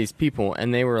there to these people,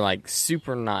 and they were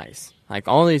super nice.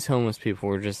 All these homeless people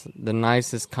were just the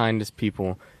nicest, kindest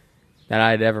people that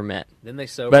I'd ever met. Then they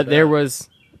sobered But there up. was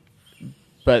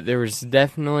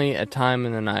definitely a time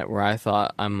in the night where I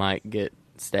thought I might get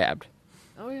stabbed.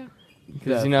 Oh yeah.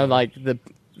 Because,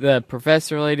 the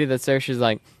professor lady that's there, she's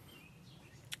like,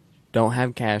 don't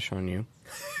have cash on you.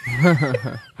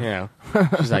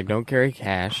 She's like, don't carry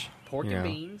cash. Pork you and know.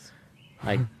 beans.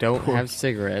 Don't have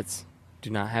cigarettes. Do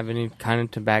not have any kind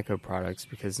of tobacco products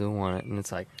because they'll want it. And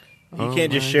it's like, You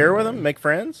can't just share with them? Make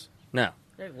friends? no.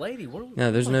 Hey, lady, what?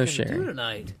 No, there's what no am I gonna sharing. do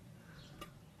tonight?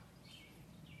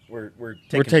 We're We're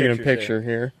taking a pictures picture here.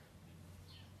 here.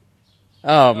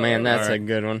 Oh, man, that's all right. a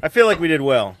good one. I feel like we did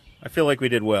well.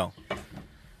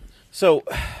 So,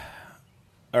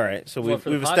 all right. So What, for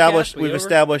the we've podcast? We over?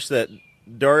 established that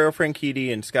Dario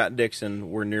Franchitti and Scott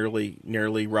Dixon were nearly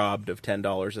robbed of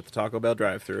 $10 at the Taco Bell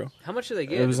drive-thru. How much did they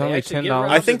get? It was Did they only actually get $10.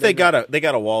 robbed, I think or they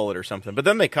got a wallet or something, but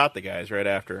then they caught the guys right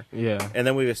after. Yeah. And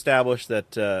then we've established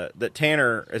that that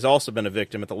Tanner has also been a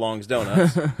victim at the Long's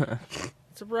Donuts,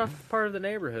 It's a rough part of the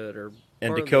neighborhood, or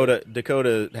and part of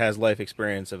Dakota has life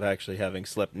experience of actually having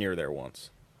slept near there once.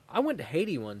 I went to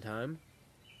Haiti one time.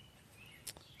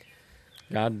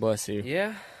 God bless you.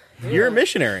 Yeah. You're a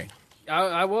missionary.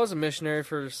 I was a missionary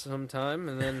for some time,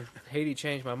 and then Haiti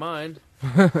changed my mind.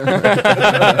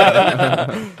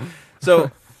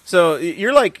 So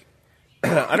you're like,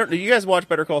 I don't know. You guys watch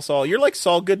Better Call Saul? You're like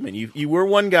Saul Goodman. You were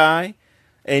one guy,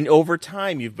 and over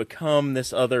time you've become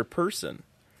this other person.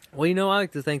 Well, I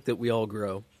like to think that we all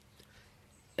grow,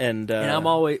 And and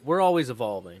we're always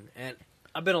evolving. And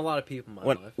I've been a lot of people in my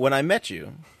life. when I met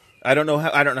you, I don't know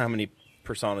how many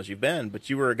personas you've been, but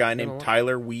you were a guy named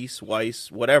Tyler Weiss,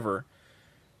 whatever.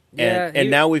 And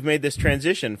now we've made this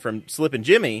transition from Slippin'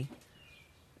 Jimmy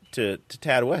to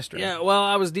Tad Western. Yeah, well,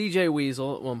 I was DJ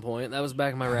Weasel at one point. That was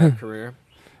back in my rap career.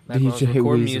 Back when I was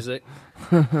recording music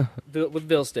with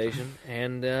Bill Station.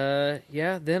 And,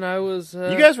 then I was...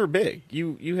 you guys were big.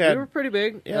 You had... We were pretty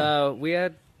big. Yeah. We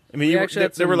had... I mean,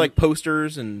 there were like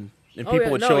posters and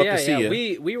people would show up to see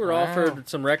you. We were offered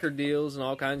some record deals and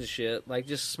all kinds of shit. Like,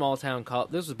 just small town...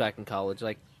 This was back in college.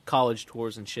 Like, college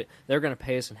tours and shit. They were going to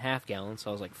pay us in half gallons. So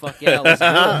I was like, fuck yeah, let's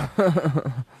do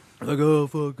it. Like, oh,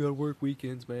 fuck, gotta work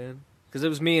weekends, man. Because it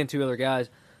was me and two other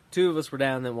guys. Two of us were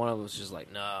down, and then one of us was just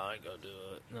like, no, I ain't gonna do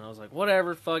it. And I was like,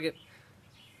 whatever, fuck it.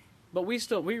 But we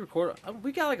got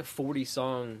like a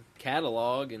 40-song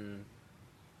catalog, and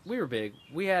we were big.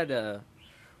 We had, we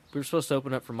were supposed to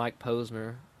open up for Mike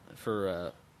Posner for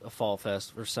a fall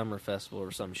fest or summer festival or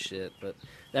some shit, but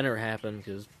that never happened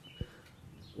because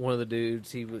one of the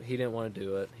dudes, he didn't want to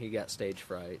do it. He got stage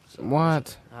fright. So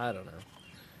What? I don't know.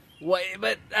 Wait,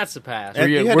 but that's the past.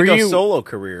 You had to go solo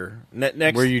career.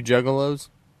 Next, Were you juggalos?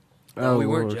 No, we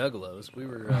weren't Lord. juggalos.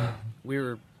 We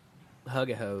were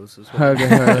hug-a-hoes.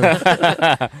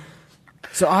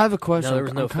 So I have a question. No, there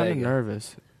was no I'm kind of faggot.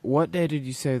 nervous. What day did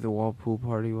you say the wall pool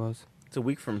party was? It's a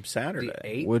week from The Saturday.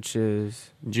 8th? Which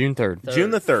is... June 3rd.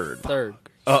 June the 3rd. 3rd.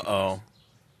 Uh-oh.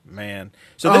 Man.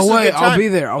 So Oh, this is a wait, good time. I'll be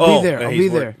there. I'll be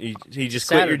there. He just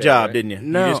quit your Saturday, job, right? didn't you?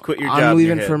 No, You just quit your job. I'm in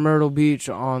leaving your for head. Myrtle Beach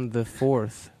on the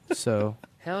 4th, so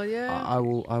Hell yeah. I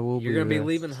will be You're going to be there.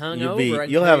 leaving hungover.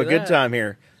 You'll have a good time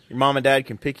here. Your mom and dad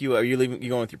can pick you up. Are you leaving? You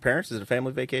going with your parents? Is it a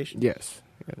family vacation? Yes.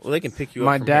 Well, they can pick you up.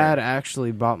 My from dad here.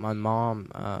 actually bought my mom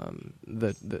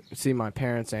my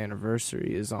parents'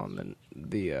 anniversary is on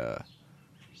the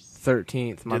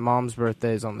 13th. My mom's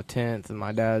birthday is on the 10th, and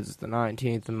my dad's is the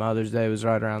 19th, and Mother's Day was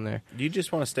right around there. Do you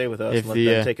just want to stay with us If and let the,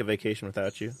 them take a vacation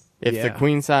without you? If the Yeah,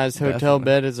 queen-size hotel definitely.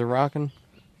 bed is a rockin',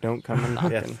 don't come and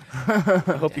knockin'.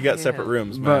 I hope you got separate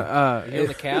rooms, man. But You on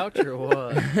the couch or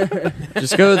what?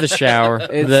 Just go to the shower.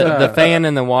 It's, The fan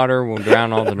in the water will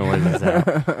drown all the noises out.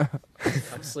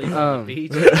 I'm sleeping on the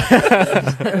beach.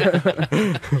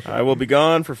 I will be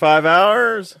gone for 5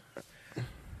 hours.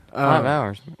 5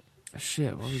 hours.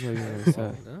 Shit, what was I going to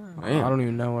say? I Man. don't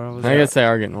even know where I was I at. guess they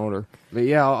are getting olher. But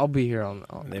yeah, I'll be here on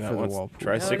They for might the want wall to pool.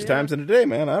 try Hell 6 yeah. times in a day,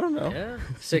 man. I don't know. Yeah.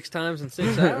 6 times in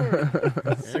 6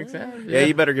 hours. 6 hours? Yeah,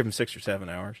 you better give them 6 or 7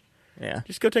 hours. Yeah.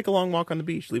 Just go take a long walk on the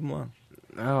beach. Leave them alone.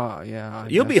 Oh, yeah.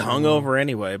 You'll be definitely will. hungover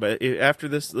anyway, but after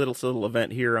this little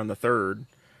event here on the 3rd,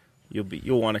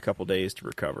 you'll want a couple days to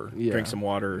recover. Yeah. Drink some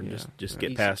water and Yeah. just Eat get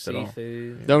some past it all.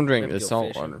 seafood. Don't drink Maybe the go salt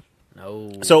fishing. water.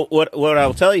 No. So what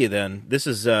I'll tell you then, this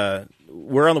is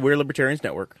we're on the Weird Libertarians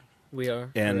Network, We are.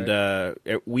 and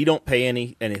correct. we don't pay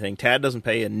anything. Tad doesn't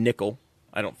pay a nickel,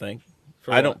 I don't think.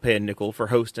 For I what? don't pay a nickel for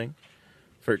hosting,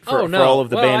 for Oh, no. for all of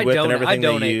the Well, bandwidth and everything I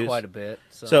donate they use. quite a bit.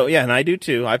 So yeah, and I do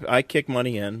too. I kick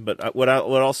money in, but what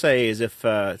I'll say is if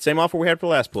same offer we had for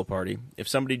the last pool party, if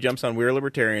somebody jumps on We're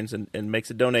Libertarians and makes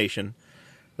a donation,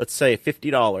 let's say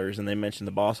 $50, and they mention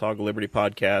the Boss Hog Liberty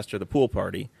podcast or the pool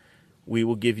party, we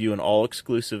will give you an all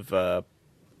exclusive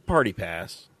party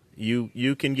pass.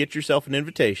 You can get yourself an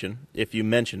invitation if you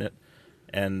mention it,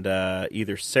 and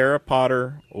either Sarah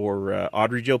Potter or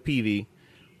Audrey Jo Peavy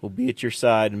will be at your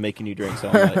side and making you drinks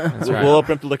all night. right. We'll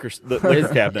open up the liquor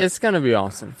cabinet. It's going to be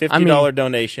awesome. $50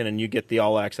 donation, and you get the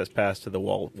all access pass to the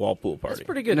wall pool party. That's a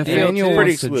pretty good Nathaniel deal. wants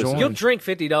Pretty to exclusive. join. You'll drink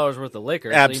 $50 worth of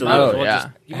liquor. Absolutely. So Oh, yeah.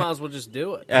 you might as well just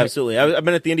do it. Absolutely. I've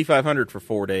been at the Indy 500 for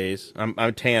 4 days. I'm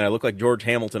tan. I look like George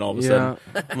Hamilton all of a sudden.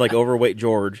 I'm like overweight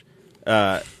George.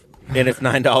 And it's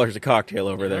 $9 a cocktail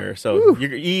over there. So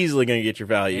you're easily going to get your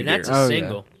value And here. that's Oh, a yeah.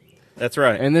 single. That's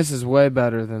right. And this is way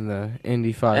better than the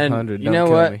Indy 500. you Don't know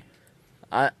kill what? me.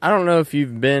 I don't know if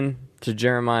you've been to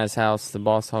Jeremiah's house, the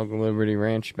Boss Hog Liberty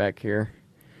Ranch back here.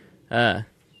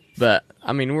 But,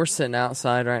 I mean, we're sitting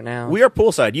outside right now. We are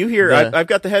poolside. You hear? The- I've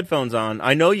got the headphones on.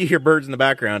 I know you hear birds in the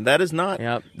background. That is not.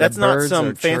 Yep, the That's not birds some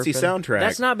are fancy chirping. soundtrack.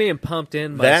 That's not being pumped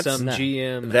in by That's- some no.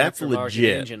 GM. That's aftermarket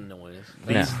legit. engine noise.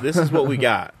 No. This is what we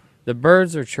got. The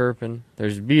birds are chirping.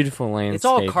 There's beautiful landscaping. It's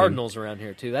all cardinals around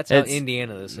here too. That's how It's-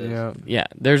 Indiana this is. Yeah. Yeah,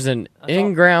 there's an all-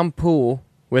 in-ground pool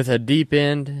with a deep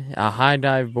end, a high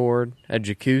dive board, a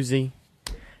jacuzzi.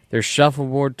 There's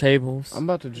shuffleboard tables, I'm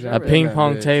about to a jump in ping that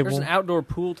pong bitch. There's table. an outdoor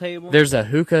pool table. There's a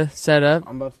hookah set up.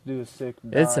 I'm about to do a sick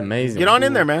It's dive. amazing. Get on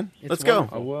in there, man. It's Let's go.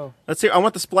 wonderful. I will. Let's hear. I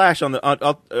want the splash on the.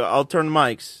 I'll turn the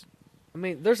mics. I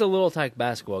mean, there's a little type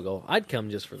basketball goal. I'd come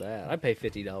just for that. I'd pay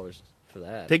 $50 for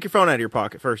that. Take your phone out of your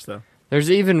pocket first, though. There's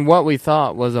even what we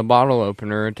thought was a bottle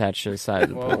opener attached to the side of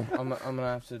the Well, pool. I'm gonna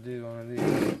have to do one of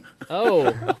these. Oh,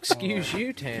 excuse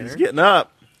you, Tanner. He's getting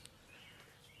up.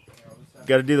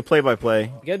 Got to do the play-by-play.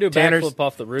 You gotta do a Tanner's- backflip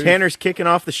off the roof. Tanner's kicking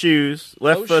off the shoes.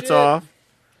 Left Oh, foot's shit. off.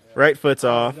 Right foot's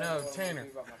off. No, Tanner.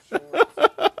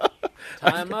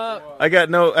 Time up.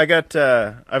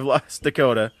 I've lost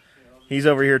Dakota. He's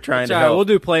over here trying It's to all right, help. we'll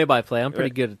do play-by-play. I'm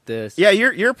pretty good at this. Yeah,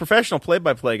 you're a professional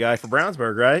play-by-play guy for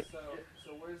Brownsburg, right? So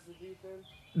where's the deep end?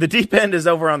 The deep end is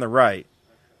over on the right.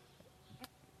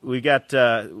 We got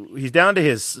he's down to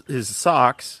his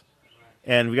socks,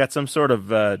 and we got some sort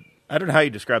of I don't know how you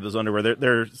describe those underwear.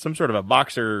 They're some sort of a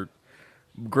boxer,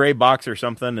 gray box or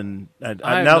something, and I have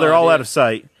now they're no all idea. out of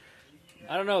sight.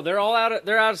 I don't know. They're all out.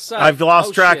 They're out of sight. I've lost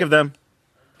Oh, track shit. of them.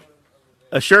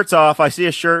 A shirt's off. I see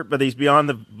a shirt, but he's beyond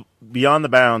the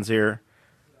bounds here.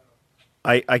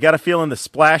 I got a feeling the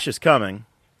splash is coming.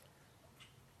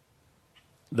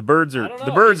 The birds I don't know.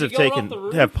 the birds Is have he going off the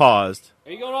roof? have paused.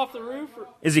 Are you going off the roof? Or...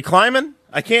 Is he climbing?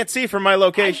 I can't see from my I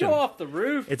location. go off the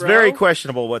roof. It's bro. very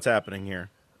questionable what's happening here.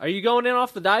 Are you going in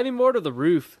off the diving board or the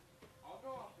roof?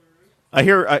 I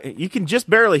hear you can just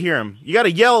barely hear him. You got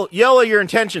to yell your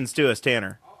intentions to us,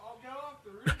 Tanner.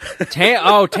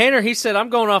 Tanner, he said, I'm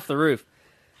going off the roof.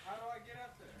 How do I get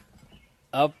up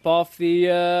there? Up off the,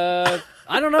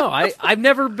 I don't know. I've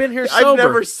never been here sober. I've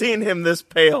never seen him this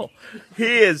pale.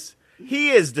 He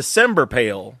is December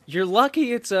pale. You're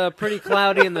lucky it's pretty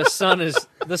cloudy and the sun is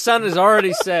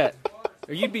already set.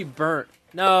 Or you'd be burnt.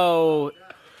 No,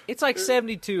 it's like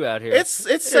 72 out here. It's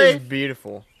It's safe.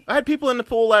 beautiful. I had people in the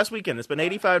pool last weekend. It's been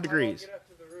 85 degrees.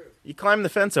 You climb the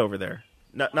fence over there.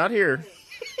 Not here.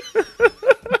 I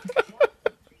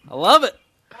love it.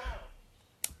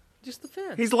 Just the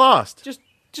fence. He's lost. Just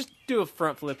do a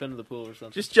front flip into the pool or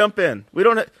something. Just jump in.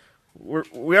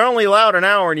 We're only allowed an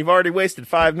hour, and you've already wasted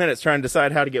 5 minutes trying to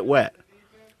decide how to get wet.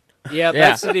 Yeah,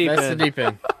 that's the deep That's end. the deep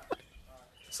end.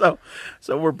 So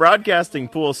we're broadcasting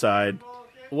poolside.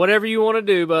 Whatever you want to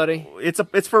do, buddy.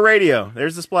 It's for radio.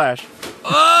 There's the splash.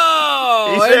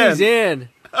 Oh, He's and he's in.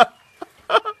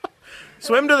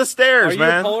 Swim to the Are stairs, you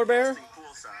man. a polar bear?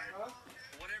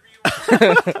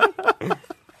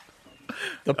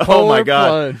 The Oh polar my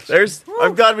God! plunge.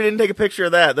 I'm glad we didn't take a picture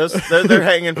of that. They're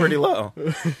hanging pretty low.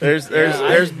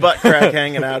 There's butt crack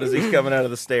hanging out as he's coming out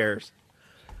of the stairs.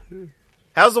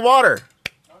 How's the water?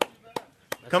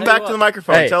 Come tell you back to the what.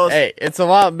 microphone. Hey, Tell us. hey, it's a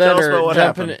lot us better about what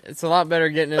jumping. happened. It's a lot better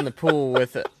getting in the pool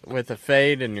with a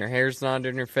fade and your hair's not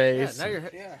in your Yeah, face. now you're.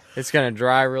 It's gonna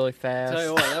dry really fast. Tell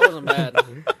you what, that wasn't bad.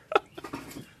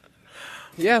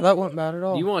 Yeah, that wasn't bad at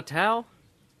all. You want a towel?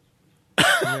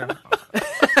 if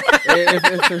Didn't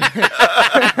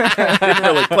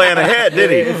really plan ahead, did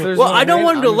he? there's Well, no I don't wind,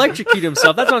 want him to I'm- electrocute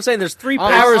himself. That's what I'm saying. There's 3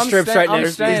 I'm- power I'm strips sta- right I'm next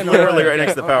to staying you. He's literally away. right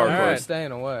next to the power I'm cord.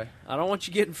 staying away. I don't want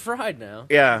you getting fried now.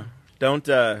 Yeah. Don't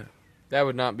That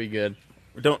would not be good.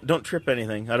 trip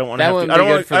anything. I don't want That to. wouldn't I be don't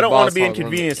good want. for I the don't want to Boss be Hog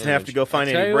inconvenienced and have to go find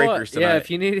Tell any you breakers what, yeah,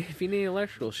 tonight. if you need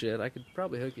electrical shit, I could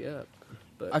probably hook you up.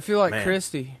 I feel like Man.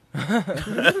 Christy. All right,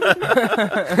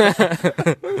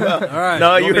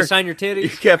 No, you want me you're- to sign your You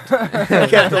titties? kept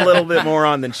a little bit more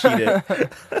on than she did.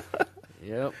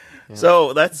 Yep.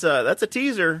 So that's a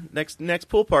teaser. Next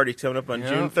pool party coming up on Yeah.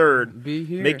 June 3rd. Be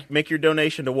here. Make your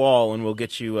donation to Wall, and we'll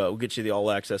get you the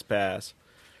all access pass.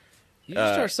 You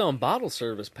just start selling bottle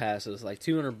service passes, like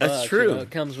 $200. That's true. You know, it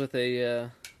comes with a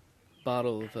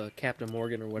bottle of Captain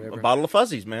Morgan or whatever. A bottle of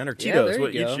Fuzzies, man, or Yeah, Tito's. there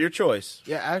you go. Your choice.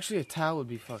 Yeah, actually, a towel would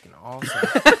be fucking awesome.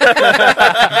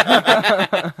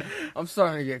 I'm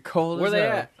starting to get cold. Where as they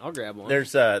hell. at? I'll grab one.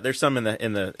 There's some in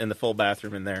the full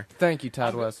bathroom in there. Thank you,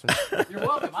 Todd Weston. You're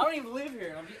welcome. I don't even live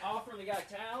here. I'm offering the guy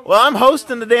towels. Well, I'm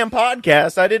hosting the damn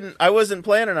podcast. I wasn't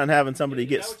planning on having somebody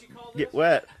get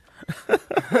wet.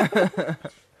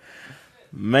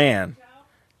 Man,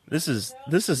 this is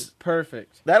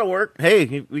Perfect. that'll work.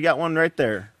 Hey, we got one right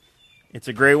there. It's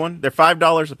a gray one. They're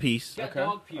 $5 a piece. Got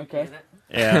dog puke Okay. in it.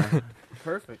 Yeah.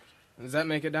 Perfect. Does that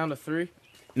make it down to 3?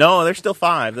 No, they're still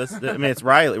 5. It's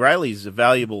Riley. Riley's a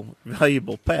valuable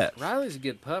pet. Riley's a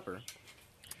good pupper.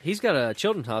 He's got a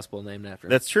children's hospital named after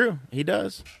him. That's true. He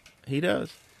does. Yeah,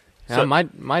 So-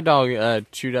 my dog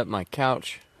chewed up my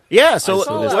couch. Yeah. So I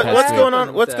saw that. what's What going happened on?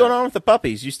 with What's that? going on with the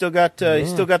puppies? You still got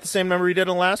the same number you did in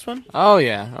the last one? Oh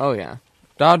yeah.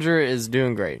 Dodger is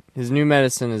doing great. His new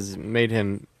medicine has made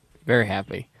him very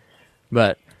happy.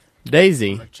 But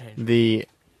Daisy, the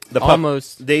pup.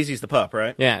 almost Daisy's the pup,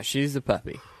 right? yeah, she's the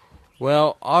puppy.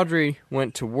 Well, Audrey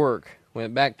went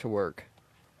back to work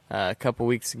a couple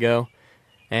weeks ago,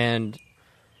 and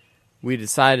we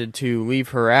decided to leave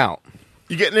her out.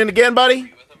 You getting in again,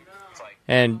 buddy?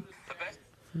 And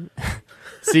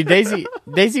See,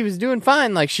 Daisy was doing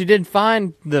fine. Like, she did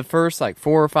fine the first,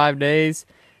 4 or 5 days.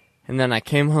 And then I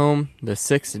came home the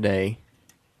 6th day,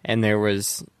 and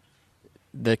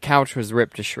the couch was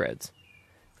ripped to shreds.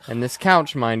 And this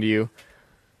couch, mind you,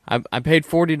 I paid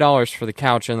 $40 for the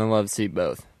couch and the love seat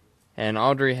both. And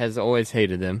Audrey has always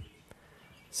hated them.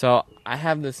 So I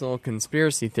have this little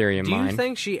conspiracy theory in mind. Do you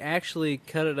think she actually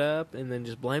cut it up and then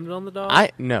just blamed it on the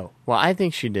dog? No. What I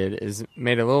think she did is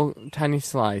made a little tiny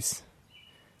slice.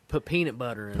 Put peanut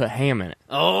butter in it. Put ham in it.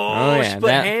 Oh, yeah. She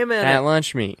put ham in it. That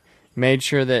lunch meat. Made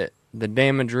sure that the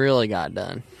damage really got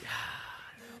done.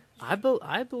 I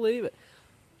believe it.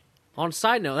 On a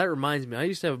side note, that reminds me, I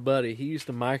used to have a buddy. He used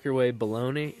to microwave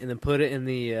bologna and then put it in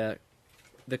the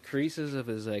creases of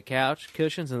his couch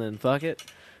cushions and then fuck it.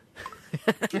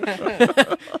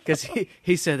 Because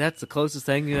he said that's the closest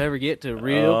thing you ever get to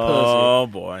real pussy. Oh,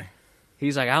 boy.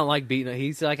 He's like, I don't like beating it.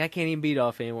 He's like, I can't even beat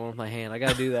off anyone with my hand. I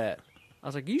got to do that. I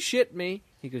was like, you shit me.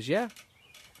 He goes, yeah.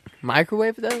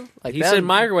 Microwave, though? He said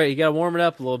microwave. You got to warm it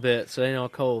up a little bit so it ain't all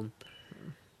cold.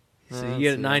 So you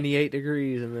get it 98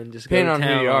 degrees and then just depending go on to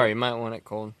who town you are, you might want it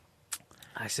cold.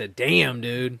 I said, damn,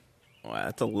 dude. Wow,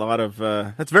 that's a lot of...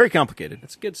 that's very complicated.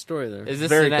 That's a good story there. Is this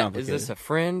very is complicated. this a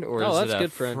friend or No, is that's it a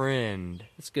good friend. friend?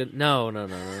 It's good. No.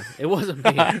 It wasn't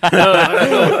me.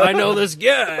 I know this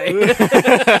guy.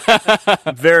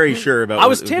 I'm very sure about I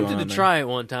was what tempted going to on try it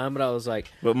one time, but I was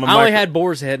like, But my I only micro- had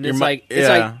boar's head, and your it's mi- like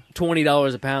yeah.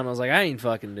 $20 a pound. I was like, I ain't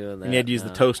fucking doing that. there. And you had to use the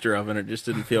toaster oven. It just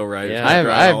didn't feel right. It Yeah. was I gonna have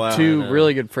dry it all out. 2 I know.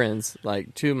 really good friends,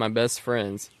 2 of my best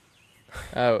friends.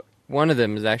 One of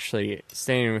them is actually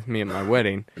staying with me at my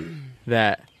wedding.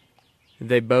 That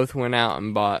they both went out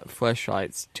and bought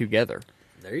fleshlights together.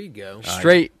 There you go.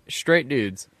 Straight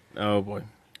dudes. Oh, boy.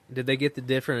 Did they get the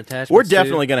different attachments? We're too?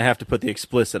 definitely going to have to put the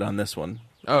explicit on this one.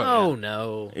 Oh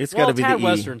no! It's well, gotta be Tad the E.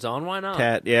 Western's on. Why not?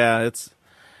 Cat, yeah, it's...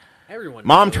 Everyone.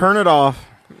 Mom, knows. turn it off.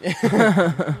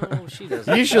 Oh, she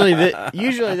doesn't. Usually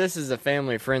this is a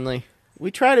family friendly.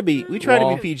 We try to be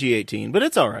Well- PG-18, but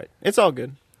it's all right. It's all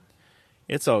good.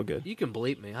 It's all good. You can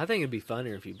bleep me. I think it'd be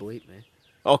funnier if you bleep me.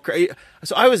 Oh,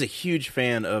 so I was a huge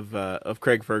fan of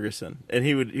Craig Ferguson, and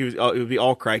it would be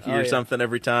all crikey Oh, or yeah. something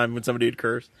every time when somebody would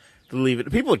curse. To leave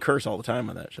it, people would curse all the time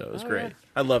on that show. It was Oh, great. yeah.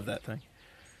 I love that thing.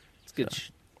 It's good.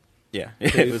 Yeah,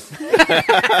 it was.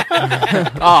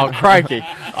 Oh, crikey.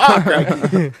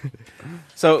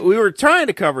 So we were trying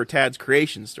to cover Tad's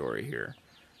creation story here.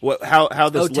 How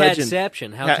this legend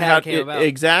Tadception. How Tad came about.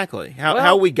 Exactly. How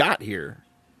Well- we got here.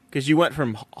 Because you went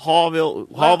from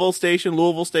Hallville Station,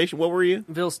 Louisville Station. What were you?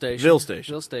 Ville Station. Ville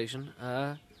Station. Ville Station.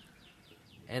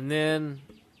 And then,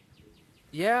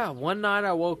 one night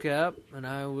I woke up and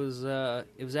I was,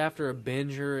 it was after a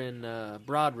binger in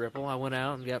Broad Ripple. I went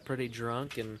out and got pretty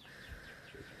drunk and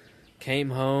came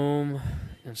home.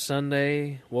 And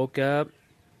Sunday, woke up.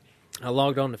 I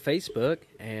logged on to Facebook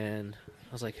and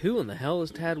I was like, who in the hell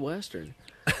is Tad Western?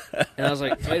 And I was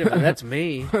like, wait a minute, that's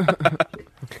me.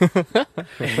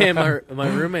 And my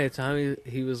roommate at the time,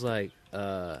 he was like,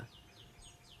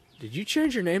 did you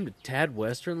change your name to Tad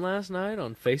Western last night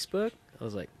on Facebook? I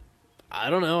was like, I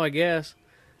don't know, I guess.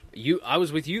 I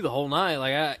was with you the whole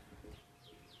night.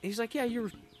 He's like, yeah, you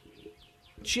were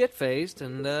shit-faced,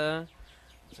 and I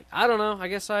was like, I don't know, I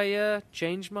guess I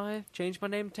changed my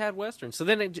name to Tad Western. So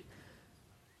then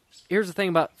here's the thing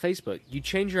about Facebook. You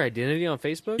change your identity on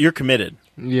Facebook, You're committed.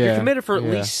 Yeah, you're committed for at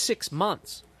least 6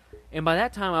 months. And by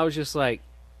that time, I was just like,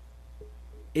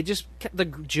 the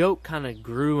joke kind of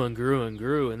grew and grew and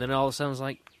grew. And then all of a sudden, I was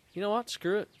like, you know what?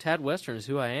 Screw it. Tad Western is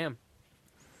who I am.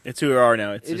 It's who you are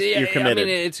now. It's just, you're committed. I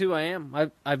mean, it's who I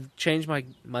am. I've changed my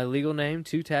legal name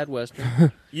to Tad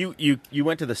Western. You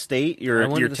went to the state. I You're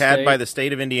went to the Tad state. by the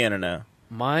state of Indiana now.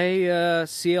 My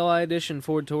CLI edition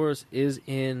Ford Taurus is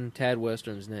in Tad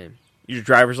Western's name. Your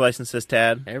driver's license says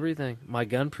Tad. Everything. My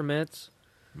gun permits.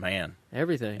 Man,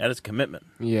 Everything. that is commitment.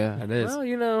 Yeah. It is.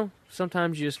 Well,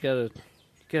 sometimes you just gotta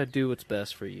do what's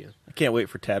best for you. I can't wait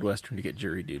for Tad Western to get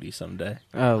jury duty someday.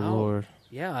 Oh, Lord.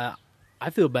 Yeah, I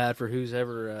feel bad for who's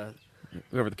ever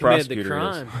Whoever the committed the prosecutor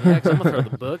crime. Yeah, 'cause I'm gonna throw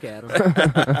the book at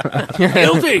him.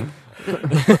 Guilty.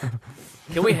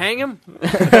 Can we hang him?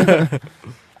 is.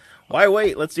 Why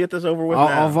wait? Let's get this over with now.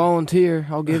 I'll volunteer.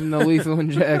 I'll give him the lethal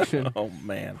injection. Oh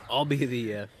man, I'll be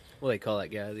the what do they call that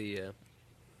guy?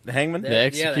 the hangman, The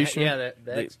executioner?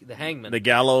 Yeah, the hangman. the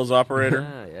gallows operator.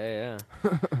 Yeah.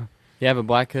 You have a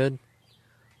black hood?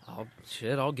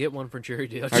 I'll get one for jury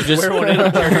duty. I'll Or just just- wear one in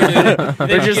on jury duty. Or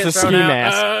Then just get a thrown ski out.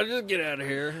 mask. Just get out of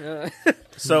here.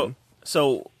 So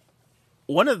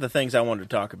one of the things I wanted to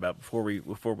talk about before we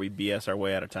BS our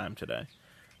way out of time today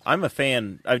I'm a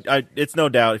fan. It's no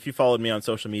doubt. If you followed me on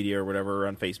social media or whatever, or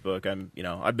on Facebook,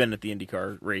 I've been at the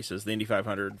IndyCar races, the Indy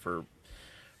 500 for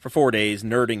 4 days,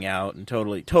 nerding out and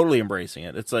totally embracing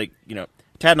it. It's like,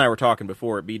 Tad and I were talking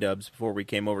before at B-Dubs before we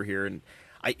came over here, and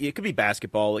it could be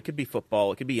basketball, it could be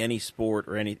football, it could be any sport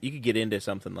or any. You could get into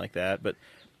something like that, but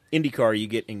IndyCar, you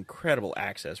get incredible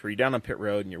access where you're down on pit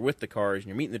road and you're with the cars and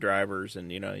you're meeting the drivers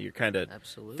and you're kind of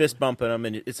fist bumping them,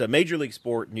 and it's a major league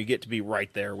sport and you get to be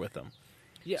right there with them.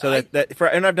 Yeah, so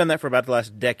and I've done that for about the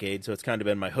last decade, so it's kind of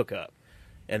been my hookup,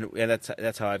 and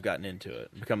that's how I've gotten into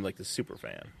it, become like the super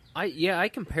fan. I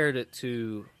compared it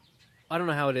to, I don't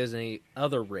know how it is in any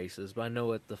other races, but I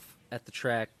know at the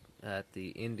track at the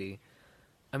Indy,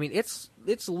 I mean it's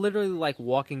literally like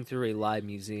walking through a live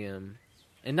museum,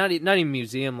 and not even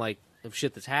museum like of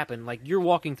shit that's happened. Like you're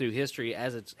walking through history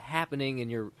as it's happening,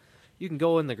 and you can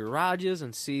go in the garages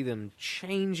and see them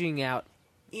changing out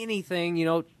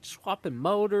anything, swapping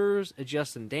motors,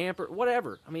 adjusting damper,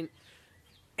 whatever. I mean,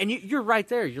 and you're right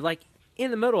there. You're like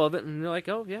in the middle of it, and you're like,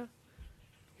 oh yeah.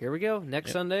 Here we go.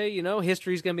 Next Sunday,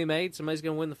 history's going to be made. Somebody's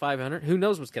going to win the 500. Who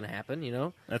knows what's going to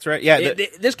happen, That's right. Yeah.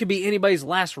 This could be anybody's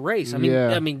last race. I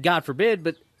mean, God forbid,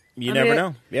 but you never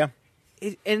know. Yeah.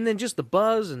 And then just the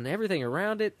buzz and everything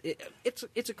around it,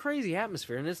 it's a crazy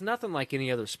atmosphere, and it's nothing like any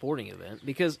other sporting event,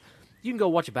 because you can go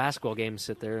watch a basketball game and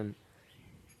sit there, and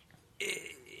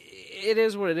it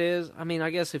is what it is. I mean,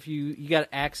 I guess if you got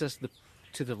access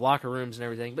to the locker rooms and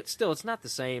everything, but still, it's not the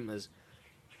same as.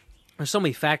 There's so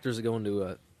many factors that go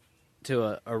into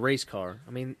a race car.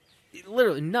 I mean,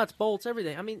 literally nuts, bolts,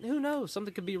 everything. I mean, who knows?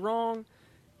 Something could be wrong.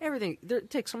 Everything.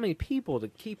 It takes so many people to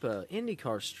keep a Indy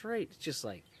car straight. It's just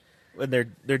like. And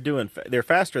they're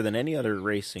faster than any other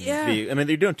racing vehicle. I mean,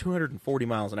 they're doing 240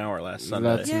 miles an hour last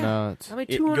Sunday. That's nuts. I mean,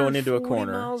 240 going into a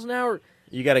corner. miles an hour.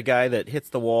 You got a guy that hits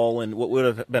the wall, and what would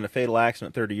have been a fatal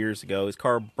accident 30 years ago, his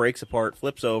car breaks apart,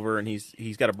 flips over, and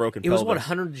he's got a broken pelvis. It was,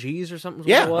 100 Gs or something?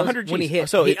 Yeah, what it was 100 Gs. When he hit.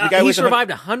 So the guy survived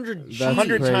 100 Gs.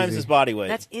 100 times his body weight.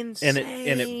 That's insane.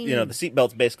 And it the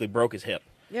seatbelts basically broke his hip.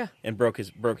 Yeah. And broke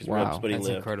his ribs, but he That's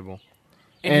lived. incredible.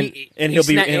 And he'll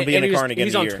be in a car again.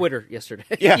 He's on Twitter yesterday.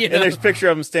 Yeah, and there's a picture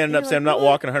of him standing up saying, I'm not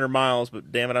walking 100 miles,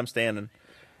 but damn it, I'm standing.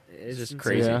 It's just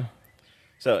crazy. Yeah.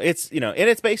 So it's, and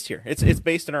it's based here. It's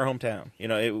based in our hometown.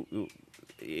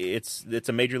 It's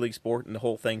a major league sport, and the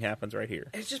whole thing happens right here.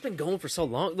 It's just been going for so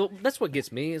long. That's what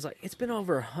gets me, is like, it's been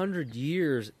over 100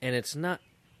 years, and it's not.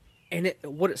 And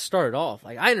what it started off,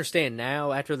 like, I understand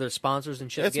now after their sponsors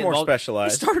and shit. It's more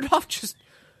specialized. It started off just.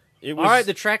 All right,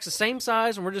 the track's the same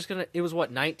size, and we're just gonna. It was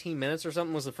 19 minutes or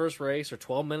something was the first race, or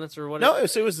 12 minutes or whatever. No,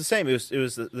 it was the same. It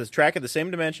was the track at the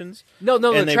same dimensions. No,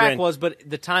 the track was, but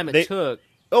the time it took.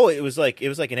 Oh, it was like an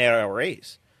 8-hour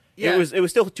race. Yeah. It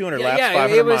was still 200 laps,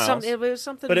 500 miles. It was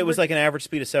something. But it was like an average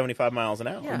speed of 75 miles an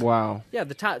hour. Yeah. Wow. Yeah,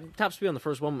 the top speed on the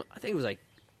first one, I think it was like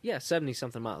 70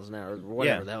 something miles an hour, or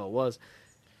whatever the hell it was.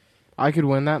 I could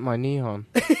win that in my Nihon.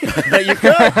 You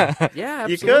could. Yeah,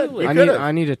 absolutely. You could.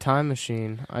 I need a time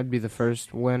machine. I'd be the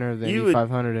first winner of the Indy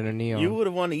 500 in a Neon. You would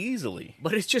have won easily.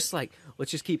 But it's just like,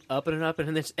 let's just keep upping and upping,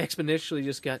 and then it's exponentially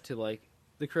just got to like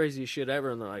the craziest shit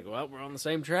ever, and they're like, well, we're on the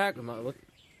same track. I'm like, look.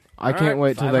 I can't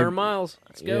wait till 500 miles.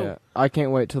 Let's go. Yeah, I can't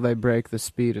wait till they break the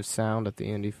speed of sound at the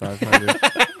Indy 500.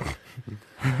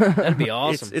 That'd be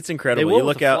awesome. It's incredible. You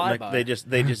look out, and like, they just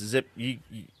zip.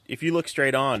 If you look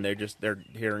straight on, they're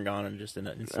here and gone, and just in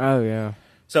an instant. Oh yeah.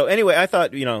 So anyway, I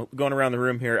thought, going around the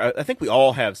room here, I think we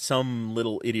all have some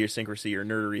little idiosyncrasy or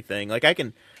nerdery thing. Like I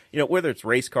can, whether it's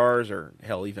race cars or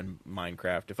hell, even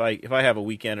Minecraft. If I have a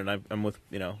weekend and I'm with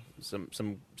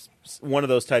some one of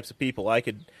those types of people, I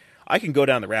can go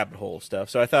down the rabbit hole of stuff.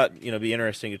 So I thought, it'd be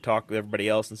interesting to talk with everybody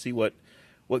else and see what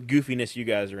goofiness you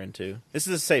guys are into. This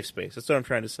is a safe space. That's what I'm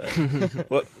trying to say.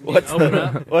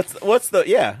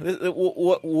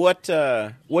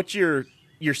 What's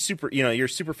your super your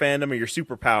super fandom or your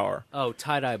superpower? Oh,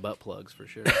 tie-dye butt plugs for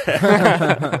sure.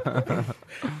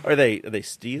 Are they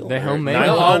steel? They homemade.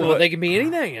 Well, they can be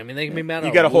anything. I mean, they can be made out of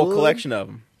You got a whole wood. collection of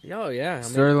them. Oh yeah,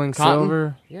 Sterling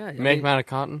silver. Yeah, Make them out of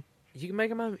cotton. You can make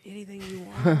them out of anything you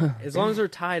want, as long as they're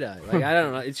tie-dye. Like, I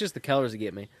don't know. It's just the colors that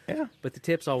get me. Yeah. But the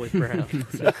tip's always brown.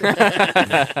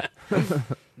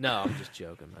 No, I'm just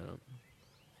joking.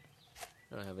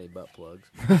 I don't have any butt plugs.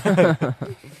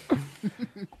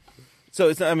 So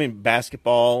it's not,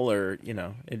 basketball or,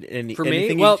 anything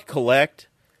me, you collect?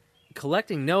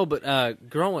 Collecting, no, but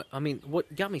growing,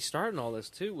 what got me started in all this,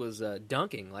 too, was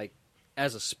dunking, like,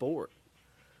 as a sport.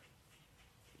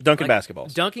 Dunking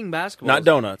basketballs. Dunking basketballs. Not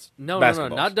donuts. No,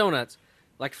 not donuts.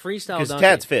 Like freestyle dunking. Because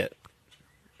Tad's fit.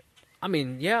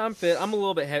 Yeah, I'm fit. I'm a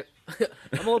little bit heavy.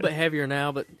 I'm a little bit heavier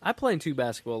now, but I play in 2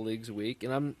 basketball leagues a week,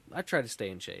 and I try to stay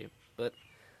in shape. But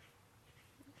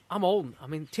I'm old. I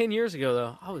mean, 10 years ago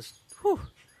though, I was in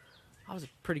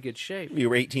pretty good shape. You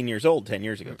were 18 years old 10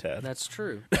 years ago, Ted. That's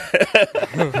true.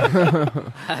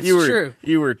 True.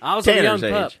 You were I was Tanner's a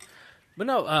young pup. age. But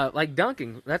no, like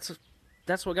dunking. That's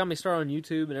what got me started on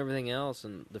YouTube and everything else.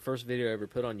 And the first video I ever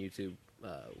put on YouTube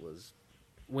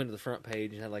went to the front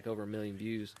page and had like over 1 million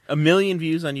views. 1 million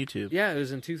views on YouTube. Yeah, it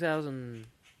was in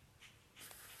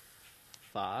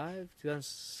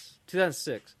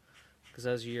 2006, because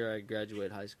that was the year I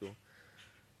graduated high school.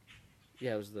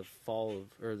 Yeah, it was the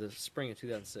spring of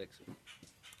 2006.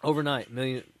 Overnight,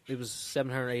 million. It was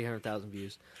 700,000, 800,000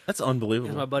 views. That's unbelievable.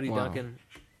 It was my buddy Duncan,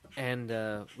 and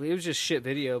it was just shit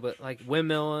video, but like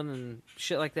windmilling and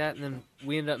shit like that. And then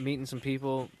we ended up meeting some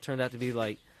people. Turned out to be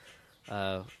like,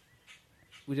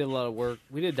 we did a lot of work.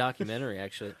 We did a documentary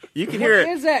actually. You can hear it.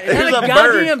 What is that? Is There's that a a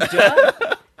goddamn bird.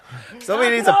 duck?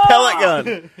 Somebody needs a pellet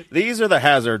gun. These are the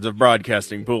hazards of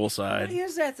broadcasting poolside. What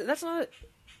is that? That's not.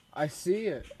 I see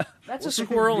it. That's a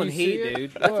squirrel in Do you see heat, it?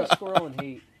 dude. That's What? a squirrel in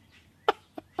heat.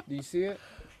 Do you see it?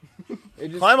 It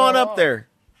just Climb on fell up off. there.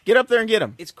 Get up there and get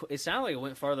him. It sounded like it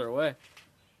went farther away.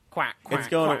 Quack, quack, It's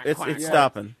going. quack, It's quack. it's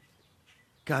stopping.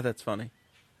 God, that's funny.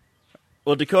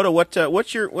 Well, Dakota,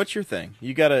 what's your thing?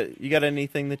 You got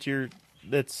anything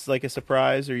that's like a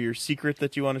surprise or your secret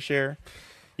that you want to share?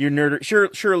 You're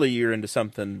nerd. Surely you're into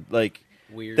something like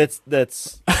Weird.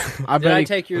 That's. I Did bet I he,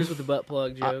 take yours with the butt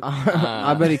plug joke?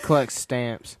 I bet he collects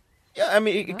stamps. Yeah, I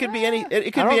mean, it could be any.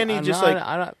 It could I be don't- any. I'm Just not- like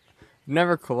I don't,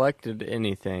 never collected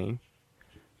anything.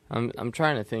 I'm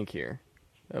trying to think here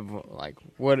of like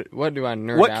what do I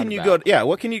nerd what out can you about? go? Yeah,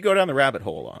 what can you go down the rabbit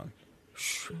hole on?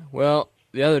 Well,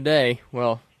 the other day,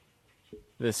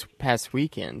 this past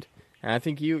weekend, and I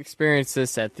think you experienced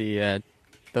this at the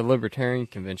Libertarian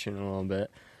Convention a little bit,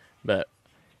 but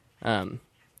I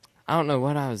don't know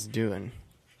what I was doing.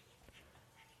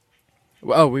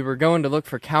 Oh, we were going to look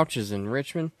for couches in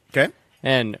Richmond. Okay.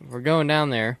 And we're going down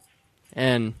there,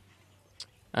 and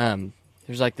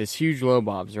there's like this huge low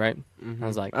bobs, right? I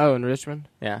was like, Oh, in Richmond?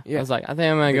 yeah. Yeah. I was like, I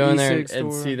think I'm gonna The go in there e-cig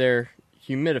and store. see their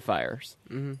humidifiers,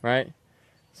 Mm-hmm.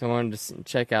 So I wanted to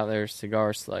check out their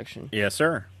cigar selection. Yes,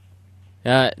 sir.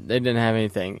 They didn't have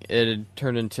anything. It had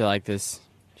turned into like this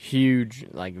huge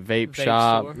like vape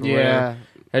shop. store? or Yeah. whatever.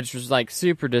 Which was like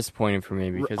super disappointing for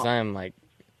me because I am like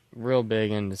real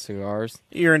big into cigars.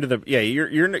 You're into the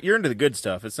you're into the good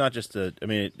stuff. It's not just the. I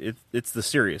mean, it's the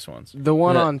serious ones. The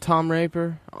one Yeah. on Tom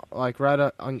Raper, like right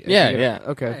up on. if Yeah, you yeah.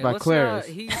 Okay, Hey, by let's Claris.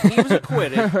 not- he was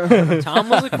acquitted. Tom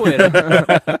was acquitted.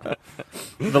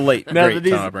 The late No, great but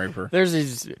these- Tom Raper. There's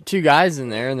these two guys in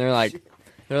there, and they're like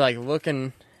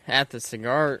looking at the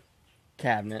cigar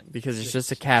cabinet because it's just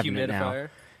a cabinet now. Humidifier.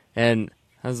 And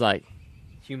I was like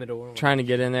Humidor. trying to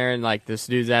get in there, and like this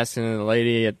dude's asking the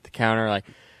lady at the counter, like,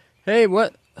 "Hey,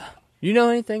 what? You know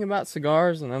anything about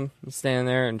cigars?" And I'm standing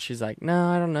there, and she's like, "No,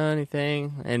 I don't know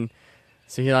anything." And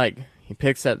so he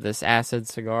picks up this acid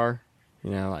cigar,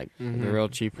 like the real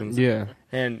cheap ones. Yeah.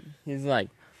 And he's like,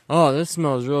 "Oh, this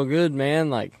smells real good, man.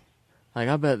 Like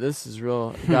I bet this is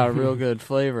got a real good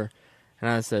flavor." And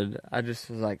I just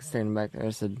was like standing back there. I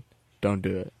said, "Don't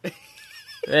do it."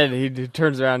 And he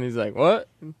turns around and he's like, "What?"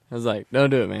 I was like, "Don't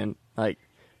do it, man. Like,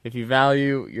 if you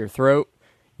value your throat,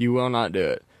 you will not do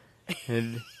it."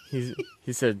 And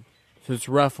he said, "So it's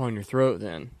rough on your throat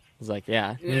then?" I was like,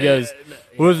 "Yeah." And he goes,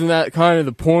 "Wasn't that kind of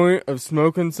the point of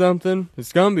smoking something?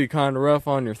 It's gonna be kind of rough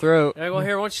on your throat." I go,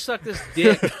 here, why don't you suck this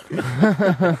dick?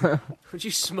 Why don't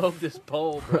you smoke this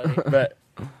bowl, buddy? But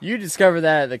you discovered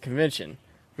that at the convention.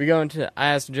 I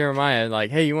asked Jeremiah, like,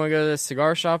 "Hey, you want to go to this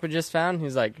cigar shop I just found?"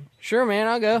 He's like, "Sure, man,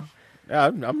 I'll go." Yeah,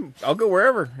 I'll go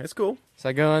wherever. It's cool. So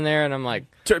I go in there and I'm like,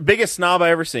 Biggest snob I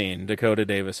ever seen. Dakota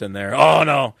Davis in there. Oh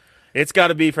no, it's got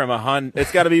to be from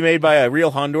It's got to be made by a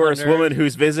real Honduras woman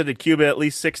who's visited Cuba at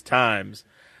least 6 times.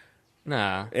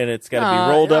 "Nah." And it's got to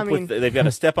be rolled up with. They've got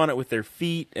to step on it with their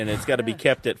feet, and it's got to be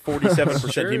kept at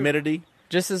 47% humidity.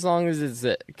 Just as long as it's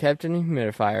kept in a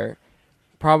humidifier,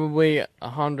 probably a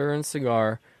Honduran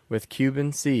cigar with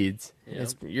Cuban seeds. Yep.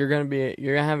 You're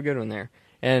gonna have a good one there.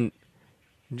 And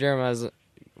Jeremiah's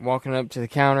walking up to the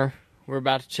counter. We're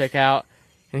about to check out,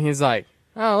 and he's like,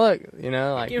 "Oh, look,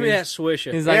 like Give me that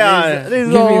swisher. He's like, Yeah, these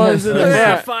give are me the ones that in the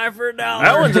Yeah, back." 5 for $1.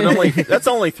 That one's that's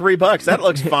only $3. That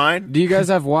looks fine. Do you guys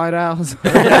have white owls?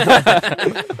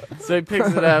 So he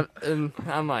picks it up, and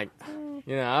I'm like,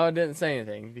 I didn't say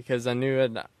anything because I knew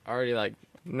I'd already like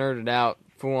nerded out,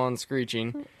 full on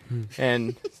screeching,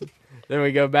 and then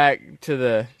we go back to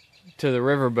the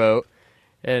riverboat,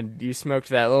 and you smoked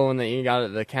that little one that you got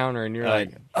at the counter, and you're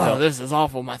like, "Oh, this is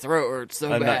awful. My throat hurts so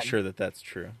bad." I'm not sure that that's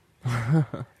true.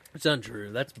 It's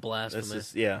untrue. That's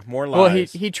blasphemous. More lies. Well,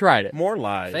 he tried it. More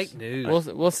lies. Fake news.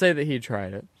 We'll say that he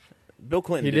tried it. Bill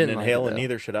Clinton He didn't didn't like inhale, it, and though.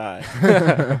 neither should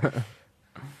I.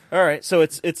 All right, so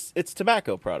it's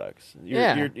tobacco products.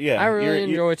 I really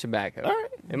enjoy tobacco. All right.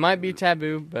 It might be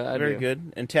taboo, but I Very do.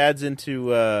 good. And Tad's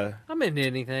into I'm into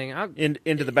anything.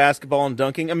 into the basketball and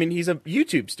dunking. I mean, he's a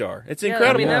YouTube star. It's Yeah,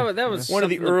 incredible. I mean, that was one of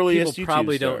the something that earliest people YouTube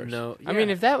probably stars. don't know. I mean,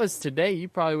 Yeah. if that was today, you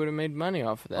probably would have made money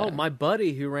off of that. Oh, my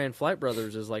buddy who ran Flight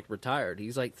Brothers is like retired.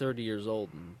 He's like 30 years old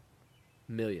and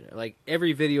millionaire. Like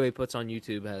every video he puts on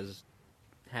YouTube has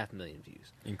 500,000 views.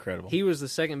 Incredible. He was the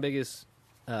second biggest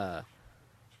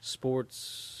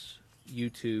sports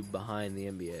YouTube behind the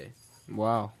NBA.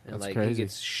 Wow, And that's like crazy. he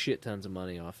gets shit tons of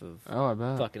money off of Oh, I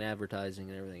bet. fucking advertising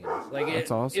and everything else. Like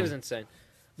That's it awesome. was insane.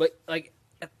 But like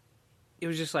it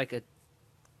was just like a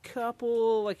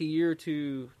year or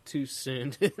two too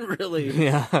soon to really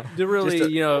to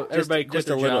really, everybody quit just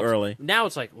their a little jobs. early. Now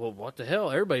it's like, well, what the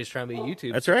hell? Everybody's trying to be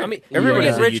YouTube. That's right. I mean,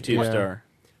 everybody's you a get YouTube rich- star.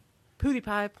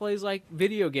 PewDiePie plays like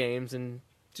video games and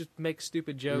just makes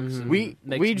stupid jokes. And we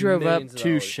makes drove up millions of to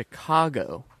dollars.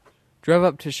 Chicago. Drove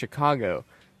up to Chicago.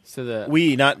 So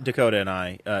Not Dakota and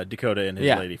I. Dakota and his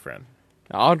Yeah. lady friend.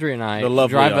 Audrey and I The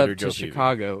lovely drive Audrey up to Joe Peavy.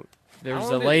 Chicago. There How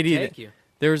was long a did it lady take that you?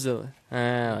 there was a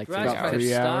like 3 Drive about kind of 3 3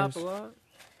 stop hours. a lot.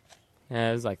 Yeah,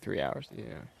 it was like 3 hours. Yeah.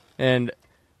 And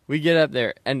we get up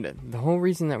there, and the whole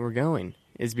reason that we're going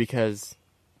is because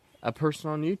a person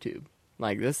on YouTube.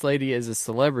 Like, this lady is a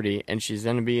celebrity, and she's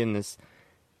going to be in the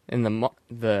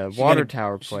water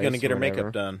tower place. She's going to get or her whatever.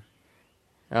 makeup done.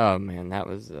 Oh, man, that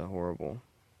was a horrible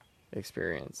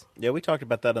experience. Yeah, we talked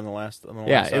about that on the last. Yeah,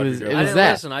 last it was- Audrey it Joe. I was didn't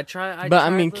that. listen. I tried. But, I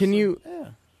mean, can listen. you...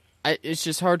 Yeah. It's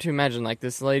just hard to imagine. Like,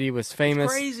 this lady was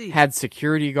famous, crazy. had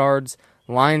security guards,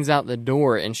 lines out the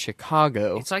door in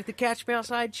Chicago It's like the Catch Me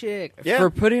Outside chick. Yeah. for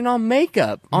putting on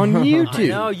makeup on YouTube. I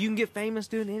know you can get famous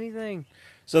doing anything.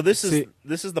 So this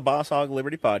is the Boss Hog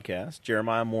Liberty Podcast.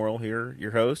 Jeremiah Morrill here,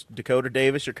 your host. Dakota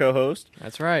Davis, your co-host,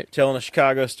 That's right. telling a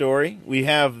Chicago story. We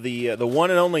have the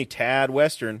one and only Tad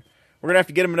Western. We're gonna have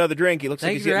to get him another drink. He looks Thanks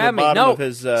like he's for getting having the me. bottom No, of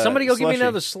his. somebody go give me slushie.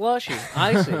 another slushy.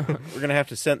 Icy. We're gonna have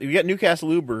to send. We got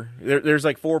Newcastle Uber. There's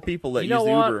like 4 people that You know use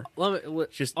the what? Uber.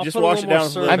 Just Just wash it down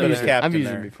with a little I've bit of used it. captain I've used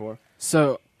there. it before.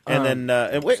 So, And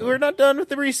then wait, we're not done with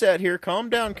the reset here. Calm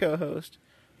down, co-host.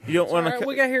 You don't want to.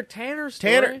 We got here Tanner's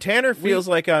story. Tanner feels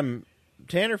like I'm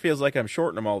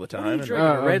shorting him all the time. you And-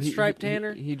 drinking? Red Stripe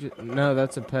Tanner? No,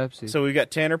 that's a Pepsi. so we've got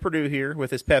Tanner Purdue here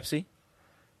with his Pepsi.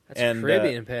 That's and, a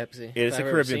Caribbean Pepsi. It is if a I've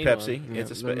ever Caribbean seen Pepsi. one. Yeah,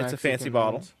 It's the a fancy Mexican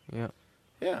bottle. ones. Yeah.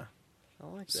 Yeah. I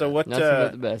like that. So what? Nothing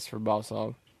but the best for Boss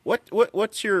Hog.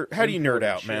 What's your? How do you nerd Imported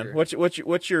out, man? sugar.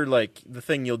 What's your like the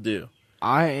thing you'll do?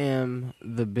 I am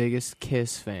the biggest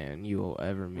Kiss fan you will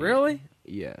ever meet. Really?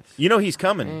 Yes. You know he's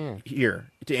coming here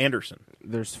to Anderson.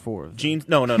 There's 4 of them. Gene?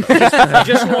 No.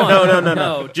 Just one.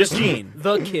 No. Just Gene.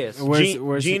 The Kiss.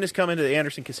 Where's Gene it? is coming to the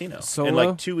Anderson Casino Solo? in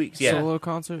like 2 weeks. Yeah. Solo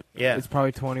concert? Yeah. It's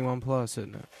probably 21 plus,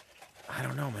 isn't it? I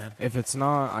don't know, man. If it's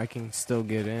not, I can still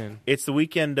get in. It's the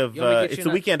weekend of. You want me to get It's you the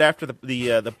that? weekend after the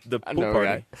I pool know a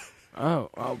party. guy. Oh,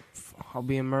 I'll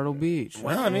be in Myrtle Beach.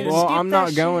 Well, I mean, Well, skip I'm that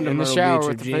not going to In the Myrtle shower Beach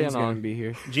with if the Gene's fan going on. to be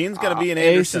here. Gene's gonna be in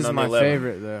Ace Anderson is on my the 11th.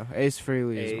 favorite though. Ace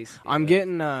Frehley is. Ace, I'm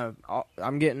yeah.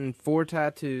 getting 4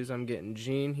 tattoos. I'm getting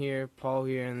Gene here, Paul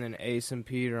here, and then Ace and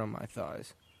Peter on my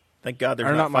thighs. Thank God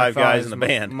there's Or not my 5 guys thighs, in the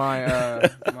band.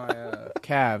 My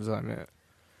calves, I meant.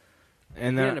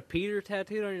 And You then got a Peter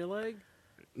tattooed on your leg?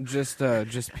 just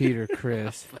Peter,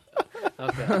 Chris.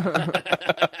 Okay.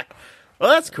 Well,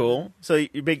 that's cool. So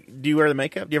you big? Do you wear the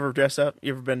makeup? Do you ever dress up?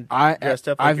 You ever been dressed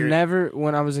up? I've never.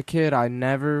 When I was a kid, I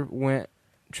never went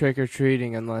trick or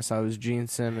treating unless I was Gene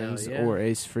Simmons yeah. or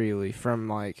Ace Frehley from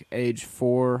like age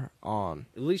 4 on.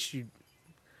 At least you.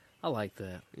 I like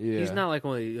that. Yeah. He's not like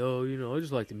one of the, I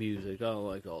just like the music. I don't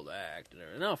like all the acting.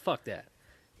 No, fuck that.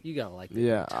 You gotta like the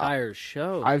entire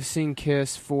show. I've seen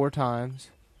Kiss 4 times.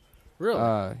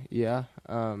 Really? Yeah.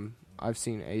 I've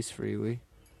seen Ace Frehley.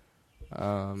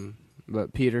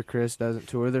 But Peter Chris doesn't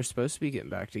tour. They're supposed to be getting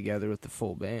back together with the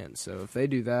full band. So if they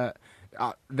do that,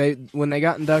 when they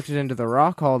got inducted into the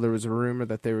Rock Hall, there was a rumor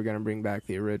that they were going to bring back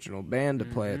the original band to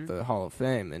play at the Hall of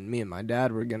Fame, and me and my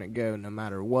dad were going to go no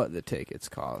matter what the tickets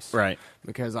cost. Right.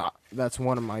 Because that's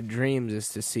one of my dreams is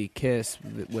to see Kiss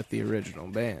with the original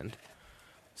band.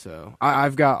 So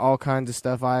I've got all kinds of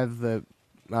stuff. I have the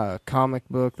comic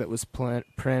book that was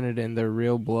printed in their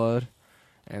real blood,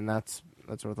 and that's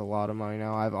worth a lot of money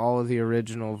now. I have all of the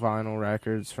original vinyl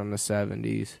records from the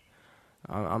 70s.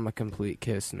 I'm a complete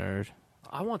Kiss nerd.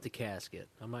 I want the casket.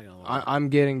 I'm not gonna lie. I'm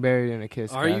getting buried in a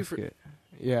kiss Are you casket.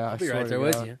 Yeah, I'll I be swear right to there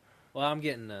with God. you. Well, I'm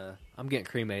getting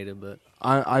cremated, but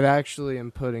I actually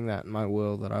am putting that in my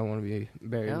will that I want to be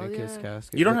buried Hell in a kiss yeah.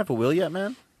 casket. You don't but- have a will yet,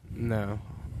 man? No.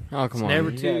 Oh, it's come on.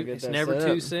 never You too. gotta get It's that never set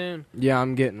too up. soon. Yeah,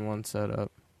 I'm getting one set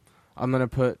up. I'm gonna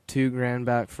put $2,000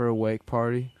 back for a wake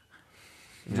party,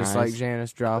 just Nice. like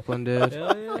Janis Joplin did,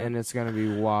 Hell yeah. and it's gonna be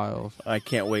wild. I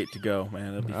can't wait to go,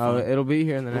 man. It'll be Oh, fun. it'll be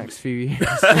here in the next few years.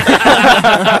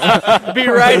 Be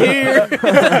right here.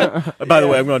 By the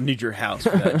way, I'm going to need your house for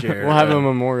that, Jared. We'll have a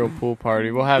memorial pool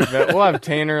party. We'll have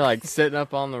Tanner like sitting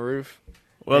up on the roof.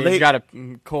 Well, And he's they got a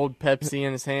cold Pepsi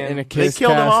in his hand. In a they kiss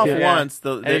killed him off casket. Yeah. once.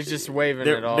 And he's just waving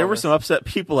at all There of were us. some upset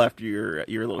people after your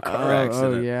little car Oh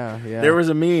accident. yeah. There was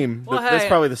a meme. Well, That's hey,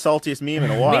 probably the saltiest meme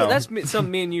in a while. That's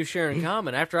something me and you share in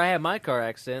common. After I had my car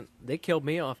accident, they killed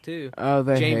me off too. Oh,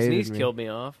 they James hated Neese me. killed me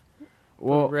off.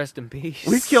 Well, Rest in peace.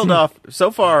 We've killed off so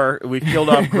far. We've killed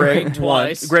off Greg Greg once.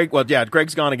 twice. Greg, well, yeah,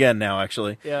 Greg's gone again now.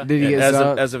 Actually, Yeah. did he get as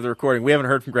zucked? of the recording, we haven't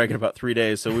heard from Greg in about 3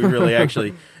 days. So we really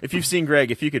actually, if you've seen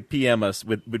Greg, if you could PM us,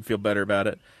 we'd feel better about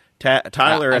it.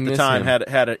 Tyler I at the miss time him.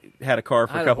 had a car I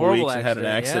for a had couple horrible weeks and had an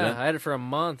accident. Yeah, I had it for a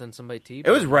month, and somebody T-boned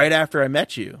It was me. right after I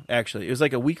met you. Actually, it was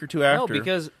like a week or two No, after.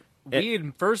 because we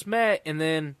had first met, and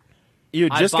then you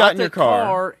had just I bought gotten the your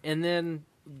car. and then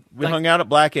We like- hung out at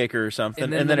Blackacre or something,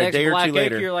 and and then then the a day next or two Black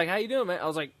later, Acre, you're like, "How you doing, man?" I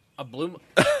was like, I blew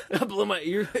my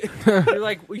ear. You're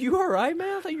like, "Well, you all right,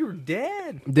 man? I thought you were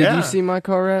dead." Did Yeah. you see my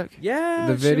car wreck? Yeah, The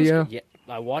she was- video? yeah,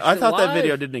 I watched. I it thought that live.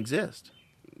 video didn't exist.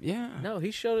 Yeah. No,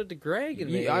 he showed it to Greg and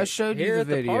me. Yeah, I showed you here the at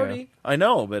video. the party. I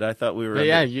know, but I thought we were. But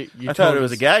yeah, under- you I told thought it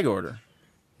was a us- gag order.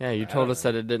 Yeah, you told us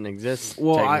that it didn't exist.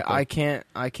 Well, technically.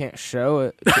 I can't show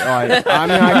it. I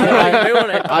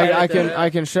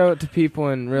can show it to people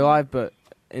in real life, but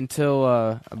until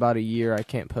about a year, I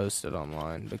can't post it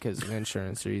online because of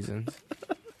insurance reasons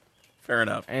Fair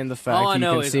enough. and the All I fact you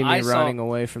know can is see me I saw- running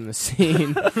away from the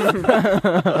scene.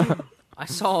 I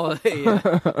saw a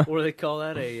what do they call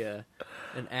that? A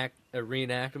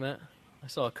reenactment. I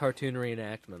saw a cartoon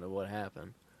reenactment of what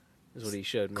happened. Is what he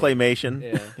showed me. Claymation.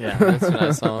 Yeah. Yeah, that's what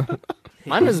I saw.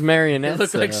 Mine was marionettes. It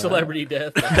looked like though. celebrity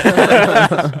death.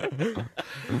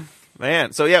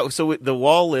 Man, so yeah, so with the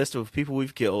wall list of people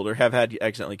we've killed or have had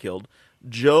accidentally killed,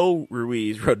 Joe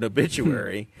Ruiz wrote an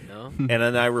obituary, No? and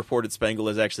then I reported Spangle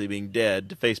as actually being dead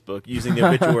to Facebook using the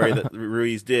obituary that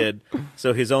Ruiz did.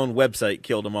 So his own website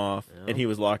killed him off, and he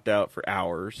was locked out for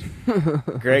hours.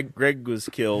 Greg was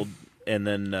killed, and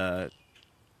then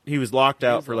he was locked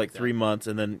out for like locked 3 months,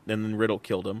 and then Riddle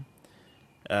killed him.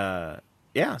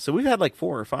 Yeah, so we've had like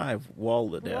 4 or 5 wall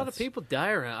deaths. A lot of people die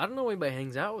around. I don't know if anybody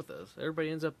hangs out with us. Everybody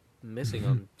ends up missing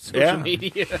on social Yeah.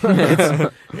 media.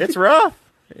 It's rough.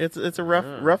 It's a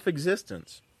rough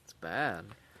existence. It's bad.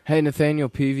 Hey, Nathaniel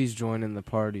Peavy's joining the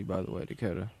party, by the way,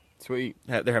 Dakota. Sweet.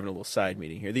 They're having a little side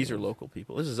meeting here. These are local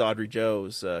people. This is Audrey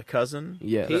Joe's cousin.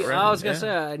 Yes. P- right? I was gonna Yeah. say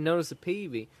I noticed the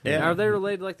Peavy. Yeah. Are they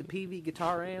related to like the Peavy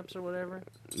guitar amps or whatever?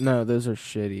 No, those are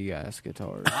shitty ass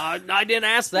guitars. I didn't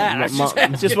ask that. I Ma-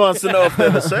 just Just wants to know if they're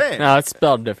the same. No, it's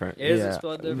spelled different. Is yeah. it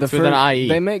spelled different? The It's with an IE.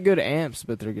 They make good amps,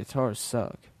 but their guitars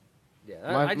suck.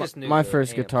 Yeah, My, I just knew my the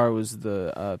first amps. guitar was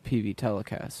the PV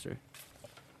Telecaster.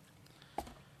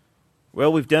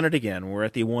 Well, we've done it again. We're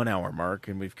at the 1 hour mark,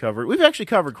 and we've actually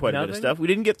covered quite a bit of Nothing? stuff. We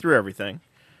didn't get through everything,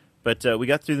 but we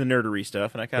got through the nerdery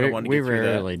stuff, and I kind of wanted to we get through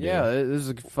rarely that. do. Yeah, this is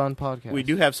a fun podcast. We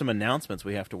do have some announcements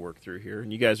we have to work through here,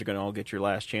 and you guys are going to all get your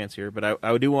last chance here. But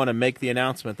I do want to make the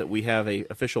announcement that we have a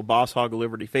official Boss Hog of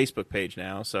Liberty Facebook page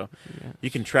now, so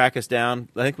you can track us down.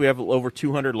 I think we have over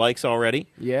 200 likes already.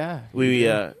 Yeah.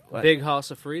 We Big House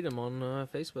of Freedom on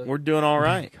Facebook. We're doing all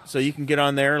right. So you can get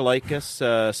on there, like us,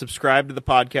 subscribe to the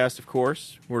podcast, of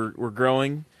course. We're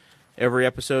growing. Every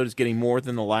episode is getting more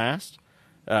than the last.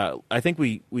 I think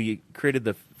we created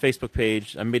the Facebook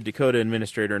page. I made Dakota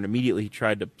administrator, and immediately he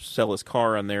tried to sell his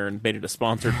car on there and made it a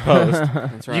sponsored post.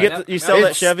 That's right. You get you sell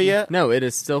that It's- Chevy yet? No, it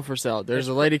is still for sale. There's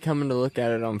a lady coming to look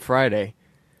at it on Friday.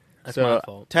 That's So, my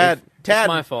fault. Tad That's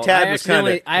my fault. Tad I was kind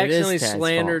of accidentally Tad's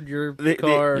slandered fault. your the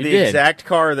car You did. exact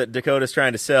car that Dakota's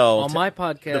trying to sell. on my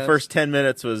podcast. The first 10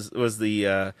 minutes was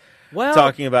the well,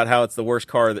 talking about how it's the worst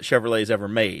car that Chevrolet's ever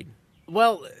made.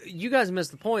 Well, you guys missed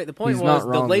the point. The point He's was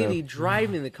not the wrong, lady though.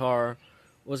 driving the car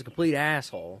was a complete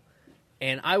asshole,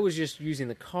 and I was just using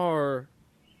the car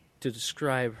to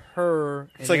describe her.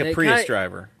 It's like a Prius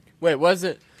driver. Wait, was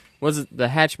it the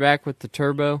hatchback with the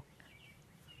turbo?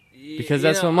 Because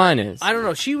that's what mine is. I don't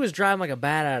know. She was driving like a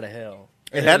bat out of hell.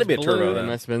 It had to be a was turbo blue. then. It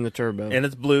must have been the turbo. And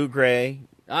it's blue, gray.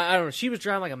 I don't know. She was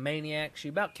driving like a maniac. She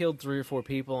about killed 3 or 4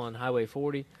 people on Highway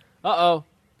 40. Uh-oh.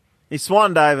 He's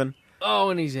swan diving. Oh,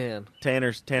 and he's in.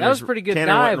 Tanner's That was a pretty good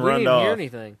Tanner dive. went and We runned didn't hear off.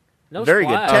 anything. No Very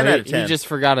good. splash. 10 out he, of 10. he just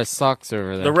forgot his socks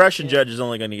over there. The Russian judge is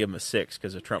only going to give him a 6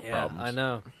 because of Trump Yeah, problems. I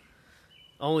know.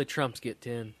 Only Trumps get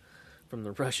 10 from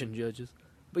the Russian judges.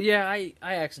 But yeah, I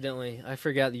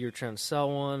forgot that you were trying to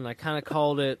sell one. I kind of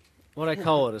called it, what'd I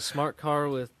call it, a smart car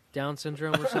with Down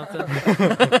syndrome or something?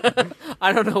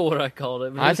 I don't know what I called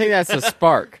it. I think that's the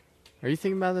Spark. Are you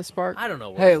thinking about the Spark? I don't know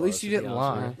what Hey, it at was, least you to be didn't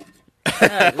honest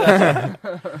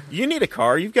lie. with you. You need a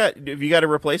car. Have you got a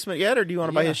replacement yet, or do you want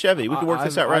to buy his Chevy? We can work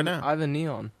this out right now. I have a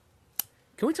Neon.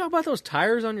 Can we talk about those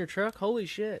tires on your truck? Holy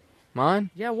shit. Mine?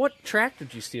 Yeah, what track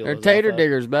did you steal? They're those tater off of?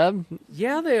 diggers, bub.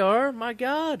 Yeah, they are. My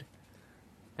God.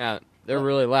 Yeah, they're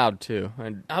really loud too.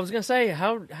 I was gonna say,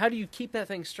 how do you keep that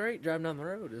thing straight driving down the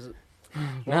road? Is it?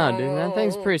 No, dude, that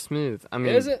thing's pretty smooth. I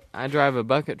mean, Is it? I drive a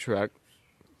bucket truck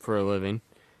for a living,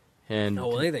 and No,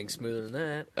 well, anything's smoother than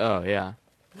that. oh yeah,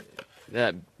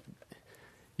 that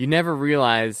you never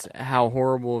realize how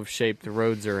horrible of shape the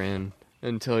roads are in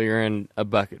until you're in a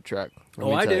bucket truck. Let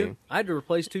me I tell do. you. I had to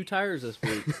replace 2 tires this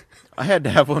week. I had to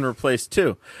have one replaced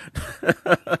too.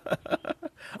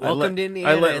 Welcome to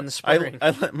Indiana in the spring.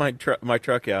 I let my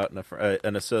truck out, and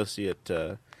an associate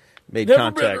made Never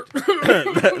contact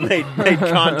made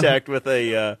contact with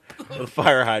a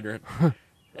fire hydrant,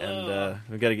 and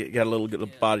we got a little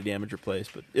body damage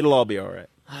replaced, but it'll all be all right.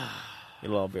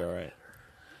 It'll all be all right.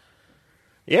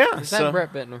 Yeah, Is so that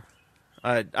Brett Bittner?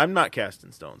 I'm not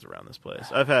casting stones around this place.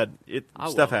 I've had it. I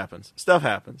Stuff will. happens. Stuff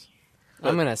happens.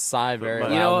 I'm gonna sigh very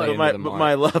But loudly my, into the but mic.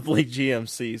 my lovely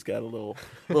GMC's got a little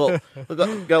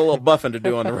buffing to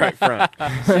do on the right front.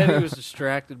 Said he was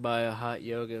distracted by a hot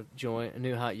yoga joint, a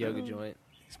new hot yoga joint.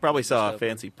 He probably saw a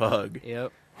fancy pug.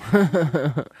 Yep.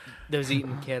 That was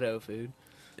eating keto food.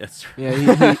 That's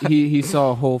Yeah, he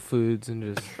saw Whole Foods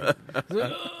and just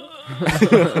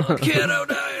Keto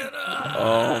diet.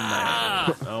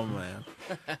 oh man.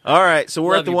 All right, so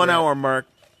we're Love at the you, 1 Brett. hour mark.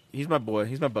 He's my boy.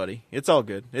 He's my buddy. It's all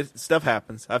good. Stuff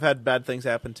happens. I've had bad things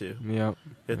happen too. yep.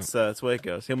 It's the way it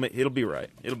goes. It'll be right.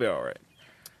 It'll be all right.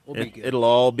 We'll be good. It'll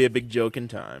all be a big joke in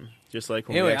time, just like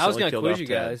when Anyway, we I was accidentally gonna killed quiz off you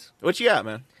Ted. guys. What you got,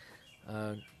 man?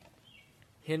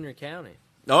 Henry County.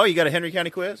 Oh, you got a Henry County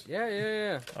quiz?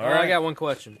 Yeah. All Well, right. I got one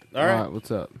question. All right.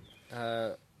 What's up?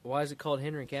 Why is it called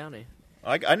Henry County?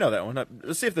 I know that one.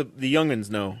 Let's see if the youngins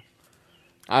know.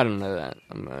 I don't know that.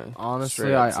 I'm Honestly,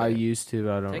 straight up I say it. used to.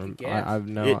 But I don't. Take a Rem- guess. I've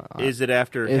no. Is it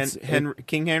after It's-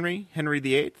 King Henry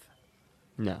VIII?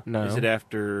 No. No. Is it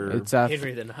after It's after.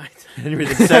 Henry the Ninth. Henry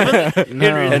the Seventh? No.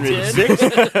 Henry the Tenth?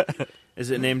 Sixth?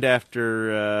 Is it named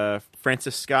after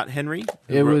Francis Scott Henry?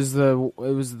 who It wrote-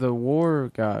 was the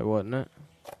war guy, wasn't it?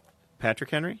 Patrick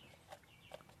Henry,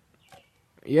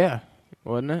 Yeah,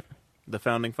 wasn't it? the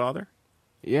founding father.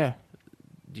 Yeah.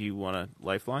 Do you want a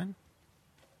lifeline?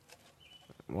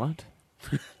 What?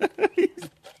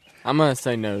 I'm gonna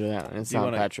say no to that one. It's You not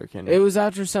wanna- Patrick Henry. It was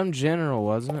after some general,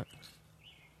 wasn't it?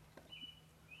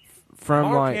 From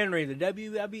Mark like. Henry, the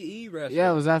WWE wrestler.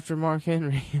 Yeah, it was after Mark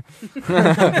Henry.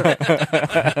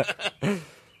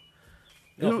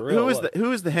 No, for real, what?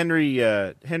 Who is the Henry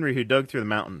who dug through the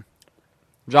mountain?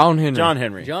 John Henry. John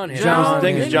Henry. John Henry. John I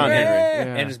think it's John Henry.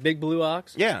 Yeah. And his big blue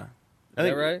ox. Yeah. I Is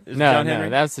think, that right? Is it No, John no, Henry?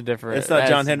 that's a different. It's not that's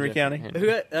John a Henry different County?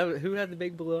 Who had the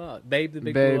big blue ox? Babe, the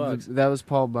big Babe, blue ox. that was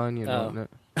Paul Bunyan, Oh. wasn't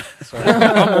it? Sorry,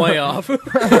 I'm way off.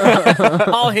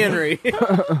 Paul Henry.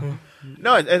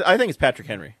 No, I think it's Patrick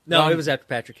Henry. No, it was after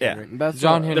Patrick Yeah. Henry. That's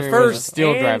John what- Henry. The was a first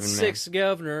steel and driving man. sixth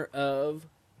governor of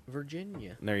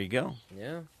Virginia. There you go.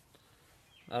 Yeah.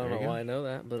 I don't There you know go. why I know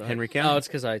that, but Henry Oh, County? it's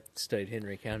because I studied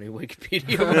Henry County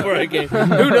Wikipedia before I came.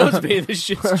 Who knows me? This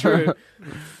shit's true.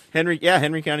 Henry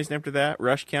County's named after that.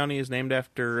 Rush County is named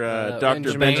after Dr.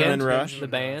 Benjamin Benjamin Rush. The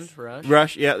band, Rush.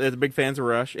 Rush, yeah, they're the big fans of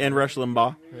Rush and Rush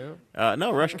Limbaugh. Yeah.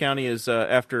 No, Rush County is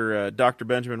after Dr.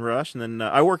 Benjamin Rush, and then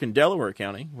I work in Delaware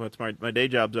County. Well, it's my day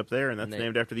job's up there, and that's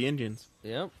named after the Indians.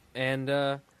 Yep. And,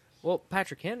 well,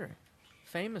 Patrick Henry,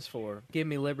 famous for "Give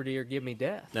Me Liberty or Give Me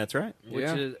Death," That's right.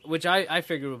 which I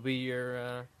figured would be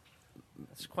your.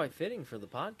 It's quite fitting for the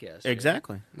podcast. here.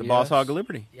 Exactly. The Yes. Boss Hog of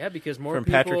Liberty Yeah, because more from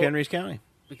people, Patrick Henry's County.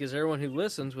 Because everyone who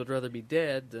listens would rather be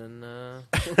dead than.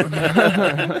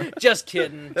 Just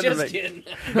kidding. Just make- kidding.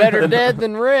 Better dead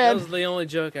than That red. was the only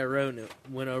joke I wrote, and it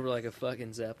went over like a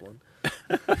fucking zeppelin.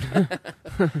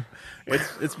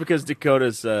 It's because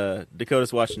Dakota's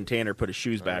watching Tanner put his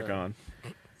shoes back on.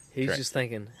 He's Correct. just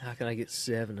thinking, how can I get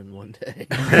 7 in one day?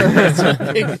 That's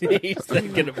what he's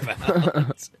thinking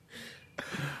about.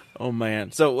 Oh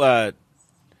man! So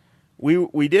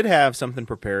we did have something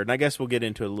prepared, and I guess we'll get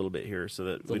into it a little bit here, so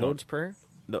that The we Lord's don't. Prayer?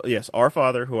 Yes, our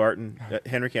Father who art in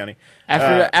Henry County.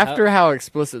 After how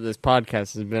explicit this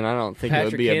podcast has been, I don't think it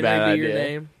would be a bad idea. Your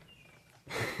name?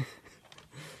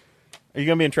 Are you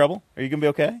going to be in trouble? Are you going to be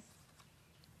okay?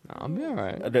 No, I'll be all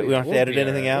right. We don't have to edit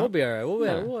anything out? We'll be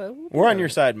all right. We're on your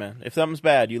side, man. If something's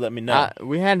bad, you let me know.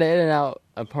 We had to edit out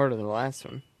a part of the last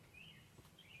one.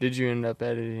 Did you end up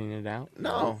editing it out?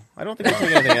 No, I don't think I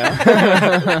took anything out.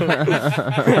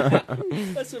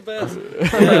 That's the best.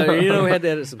 We had to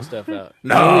edit some stuff out.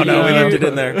 No, we left it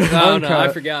in there. No, I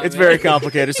forgot. It's very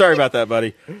complicated. Sorry about that,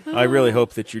 buddy. I really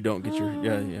hope that you don't get your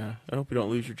I hope you don't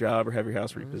lose your job or have your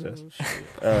house repossessed.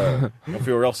 I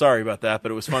feel real sorry about that,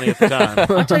 but it was funny at the time.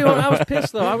 I'll tell you what, I was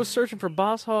pissed though. I was searching for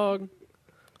Boss Hog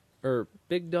or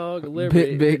Big Dog of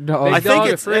Liberty. Big Dog. I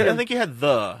think you had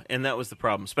the, and that was the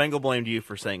problem. Spangle blamed you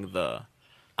for saying the.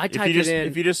 I typed it in.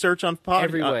 If you just search on pod,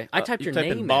 every way. I typed your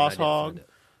name in Boss Hog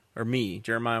or me,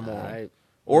 Jeremiah Moore.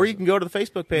 Or you can go to the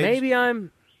Facebook page. Maybe I'm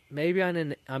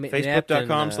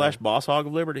Facebook.com/Boss Hog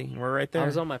of Liberty. We're right there. I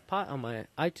was on my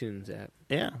iTunes app.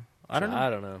 Yeah. I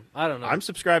don't know. I'm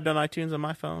subscribed on iTunes on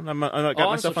my phone. I'm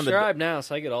subscribed now,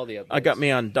 so I get all the updates. I got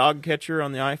me on Dog Catcher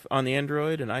on the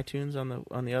Android and iTunes on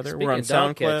the other. Speaking We're on of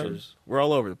dog SoundCloud. catchers, we're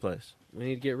all over the place. We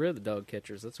need to get rid of the dog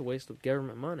catchers. That's a waste of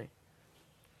government money.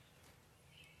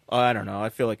 I don't know. I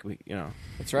feel like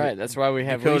That's right. That's why we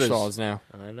have Dakota's leash laws now.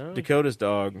 I know. Dakota's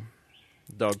dog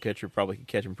catcher probably could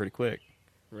catch him pretty quick.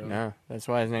 Really? No, that's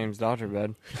why his name's Dodger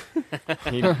Bud.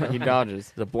 he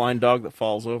dodges. The blind dog that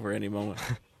falls over any moment.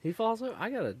 He falls over?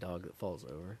 I got a dog that falls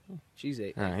over. She's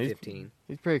 15.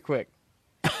 He's pretty quick.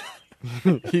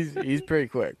 he's pretty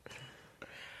quick.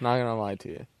 Not going to lie to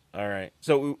you. All right.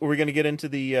 So we're going to get into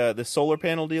the solar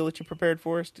panel deal that you prepared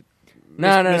for us? No.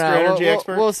 Mr. Energy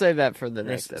Expert? We'll save that for the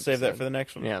next episode. Save that for the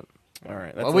next one? Yeah. All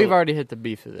right. We've already hit the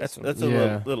beef of this one. That's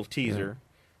a little teaser. Yeah.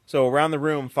 So around the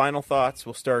room, final thoughts.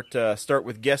 We'll start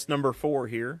with guest number 4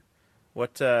 here.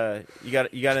 What you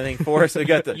got anything for us? I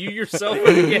got the you yourself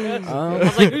again. I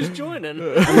was like, who's joining?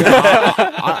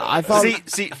 I thought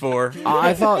seat 4.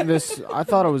 I thought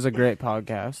it was a great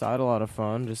podcast. I had a lot of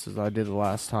fun, just as I did the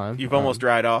last time. You've almost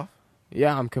dried off.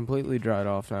 Yeah, I'm completely dried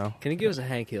off now. Can you give us a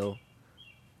Hank Hill?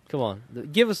 Come on,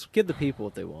 give the people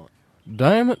what they want.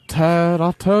 Damn it, Tad,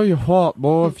 I'll tell you what,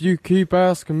 boy, if you keep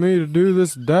asking me to do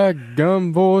this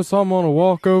daggum voice, I'm gonna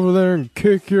walk over there and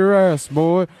kick your ass,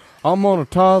 boy. I'm gonna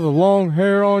tie the long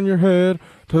hair on your head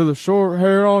to the short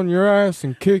hair on your ass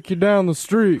and kick you down the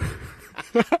street.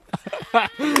 Love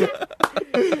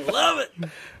it.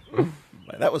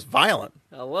 That was violent.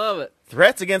 I love it.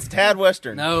 Threats against Tad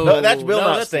Western. No, that will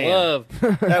not that's stand. Love.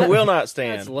 That will not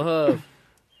stand. That's love.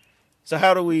 So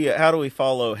how do we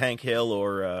follow Hank Hill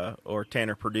or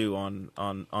Tanner Purdue on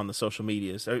the social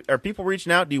medias? Are people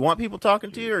reaching out? Do you want people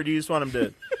talking to you, or do you just want them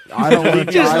to? I don't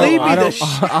want to.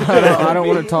 I don't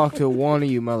want to talk to one of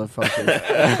you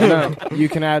motherfuckers. No, you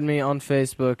can add me on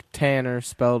Facebook. Tanner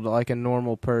spelled like a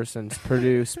normal person.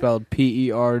 Purdue spelled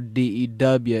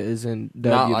Perdew is in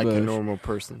W. Not like Bush. a normal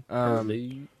person.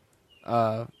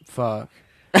 Fuck.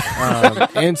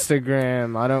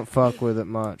 Instagram, I don't fuck with it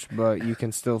much, but you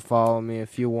can still follow me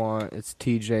if you want. It's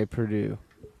TJ Purdue.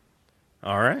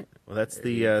 All right. Well, that's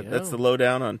the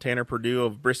lowdown on Tanner Purdue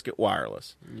of Brisket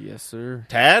Wireless. Yes, sir.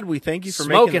 Tad, we thank you for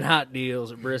smoking hot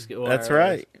deals at Brisket Wireless. That's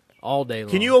right. All day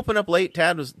long. Can you open up late?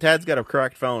 Tad's got a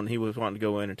cracked phone. He was wanting to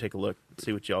go in and take a look,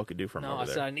 see what y'all could do for him over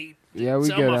there. No, I need. Yeah, we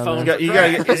sell go my down phone. there. You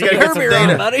gotta get some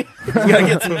data, buddy. You gotta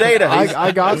get some data.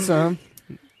 I got some.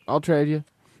 I'll trade you.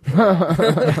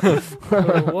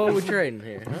 What are we trading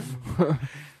here? Huh?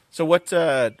 So what's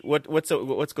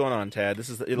going on, Tad? This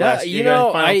is the last. You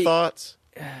got any final thoughts?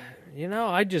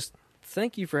 I just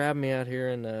thank you for having me out here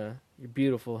in your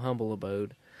beautiful, humble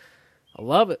abode. I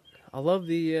love it. I love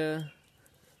the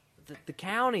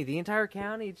county, the entire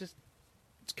county. It's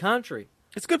country.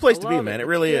 It's a good place to be, man. It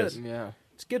really is. Yeah,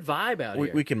 it's a good vibe out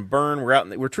here. We can burn.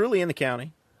 We're truly in the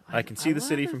county. I can see the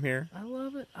city from here. I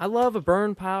love it. I love a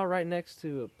burn pile right next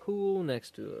to a pool,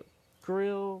 next to a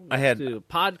grill, next to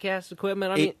podcast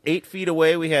equipment. 8 feet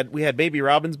away. We had baby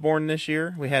robins born this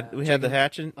year. We had the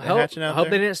hatching out there. I hope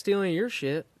they didn't steal any of your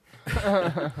shit.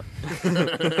 Hey,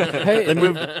 they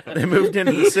moved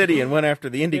into the city and went after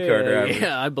the Indy car driver.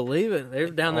 Yeah, I believe it. They're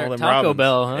down there All at them Taco robins.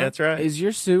 Bell, huh? That's right. is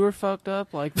your sewer fucked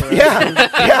up? Like the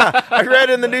Yeah. I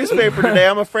read in the newspaper today.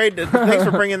 I'm afraid to. Thanks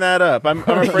for bringing that up. I'm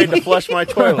afraid to flush my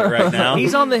toilet right now.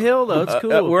 He's on the hill though. It's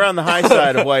cool. We're on the high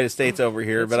side of White Estates over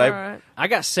here, That's but all right. I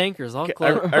got sinkers. I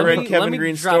read Kevin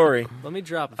Green's story. Let me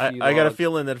drop a few. I got a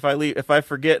feeling that if I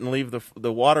forget and leave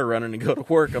the water running and go to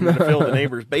work, I'm going to fill the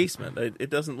neighbor's basement.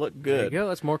 It doesn't look look There you good. go.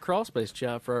 That's more crawl space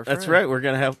job for our That's friend.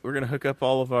 right. We're gonna hook up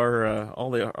all of our all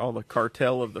the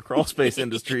cartel of the crawl space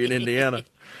industry in Indiana.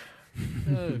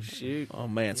 Oh, shoot. Oh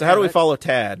man! So how do we follow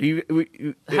Tad?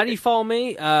 How do you follow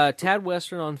me? Tad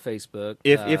Western on Facebook.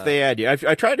 If they add you,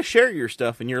 I tried to share your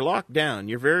stuff, and you're locked down.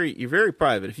 You're very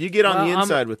private. If you get on the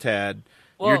inside with Tad,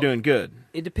 you're doing good.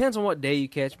 It depends on what day you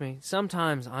catch me.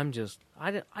 Sometimes I'm just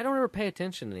I don't ever pay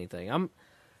attention to anything.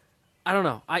 I don't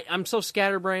know. I'm so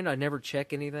scatterbrained. I never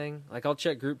check anything. Like I'll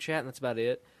check group chat and that's about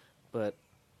it. But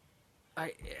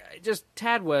I just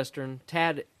Tad Western.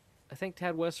 I think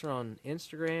Tad Western on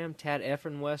Instagram. Tad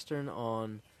Effin Western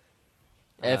on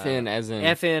FN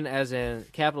as in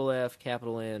capital F,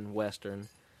 capital N, Western.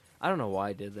 I don't know why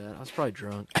I did that. I was probably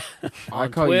drunk. I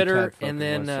On call Twitter, you Tad fucking and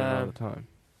then Western all the time.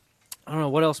 I don't know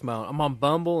what else I'm on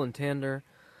Bumble and Tinder.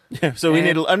 Yeah, so we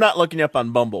need. I'm not looking you up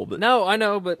on Bumble, but No, I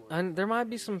know, but there might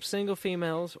be some single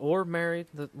females or married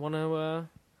that want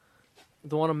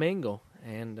to mingle.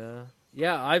 And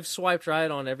yeah, I've swiped right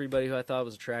on everybody who I thought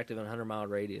was attractive in a 100-mile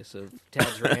radius of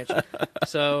Tad's Ranch.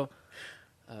 So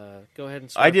go ahead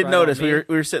and swipe I did right notice on me.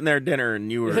 we were sitting there at dinner,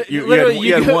 and you Literally,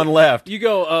 had go- one left. You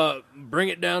go, bring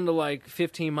it down to like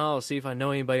 15 miles, see if I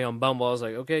know anybody on Bumble. I was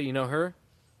like, okay, you know her?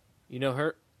 You know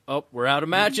her? Oh, we're out of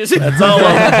matches. That's all.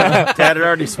 Tad had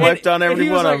already swiped on every and he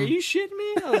was one like, of them. Are you shitting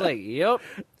me? I was like, yep.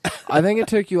 I think it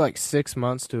took you like 6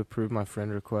 months to approve my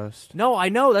friend request. No, I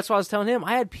know. That's what I was telling him.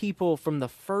 I had people from the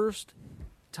first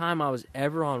time I was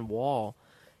ever on Wall,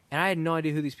 and I had no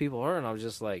idea who these people are, and I was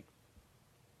just like,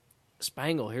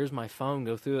 Spangle, here's my phone.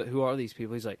 Go through it. Who are these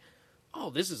people? He's like, oh,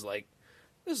 this is like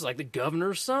the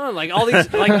governor's son. Like all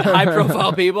these like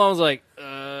high-profile people. I was like,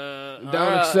 Don't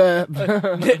accept.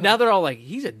 Now they're all like,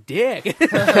 he's a dick. He's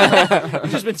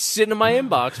just been sitting in my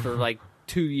inbox for like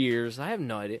 2 years. I have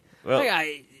no idea.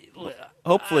 Well,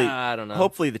 hopefully, I don't know.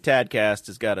 Hopefully, the Tadcast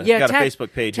has got a Tad,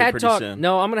 Facebook page here Tad pretty Talk, soon.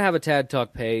 No, I'm gonna have a Tad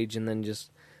Talk page, and then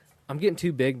I'm getting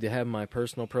too big to have my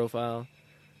personal profile.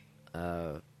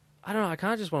 I don't know. I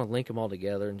kind of just want to link them all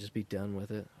together and just be done with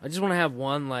it. I just want to have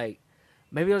one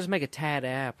maybe I'll just make a Tad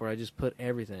app where I just put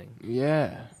everything.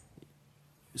 Yeah.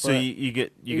 So But you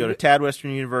go to Tad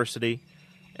Western University,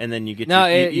 and then you get No,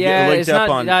 you get linked it's up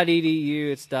not on.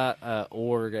 .edu. It's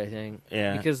 .org, I think.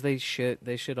 Yeah. Because they shit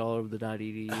all over the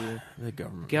 .edu. The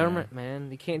government. Government,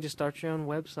 man. You can't just start your own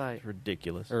website It's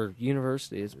ridiculous. or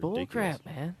university. It's Ridiculous. bullcrap,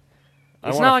 man. I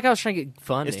It's wanna- not like I was trying to get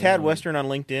funding. Is Tad I mean, Western on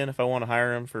LinkedIn if I want to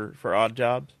hire him for odd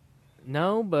jobs?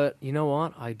 No, but you know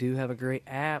what? I do have a great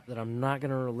app that I'm not going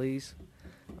to release.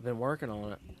 I've been working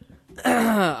on it.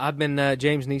 I've been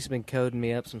James Neese has been coding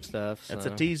me up some stuff. That's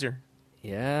so. a teaser.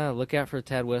 Yeah, look out for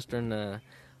Tad Western. I'll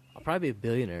probably be a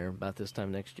billionaire about this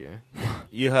time next year.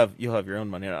 You'll have your own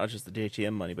money, not just the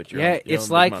DHM money, but your Yeah, own, your it's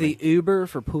own like money. the Uber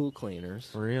for pool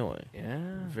cleaners. Really Yeah.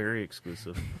 very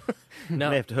exclusive. You No.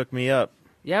 may have to hook me up.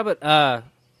 Yeah, but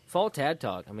fall Tad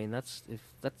Talk. I mean, that's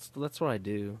what I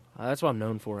do. That's what I'm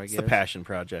known for. I It's guess the passion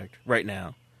project right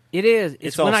now. it is.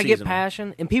 It's all when I get seasonal.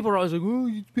 passion, and people are always like, "Oh,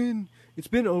 it's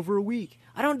been over a week."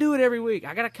 I don't do it every week.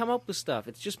 I got to come up with stuff.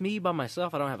 It's just me by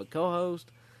myself. I don't have a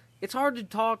co-host. It's hard to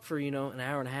talk for an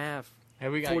hour and a half. Hey,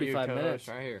 we got 45 you minutes.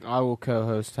 right here. I will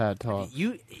co-host Tad Talk.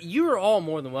 You are all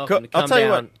more than welcome to I'll come tell you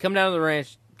down. what. Come down to the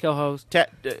ranch, co-host.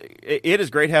 It is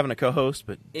great having a co-host,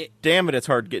 but damn it, it's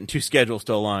hard getting two schedules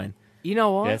to align. You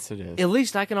know what? Yes, it is. At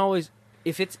least I can always,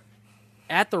 if it's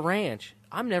at the ranch,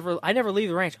 I never leave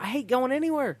the ranch. I hate going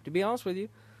anywhere, to be honest with you.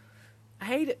 I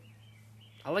hate it.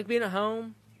 I like being at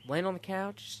home, laying on the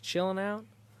couch, just chilling out,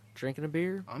 drinking a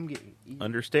beer. I'm getting.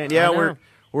 Understand? I Yeah, know.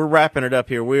 we're wrapping it up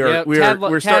here. We're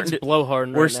Tad's starting to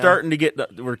blowharding we're right now. starting to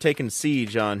get we're taking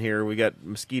siege on here. We got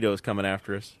mosquitoes coming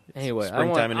after us. It's Anyway,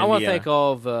 springtime in I want to Indiana. thank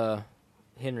all of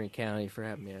Henry County for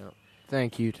having me out.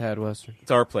 Thank you, Tad Western.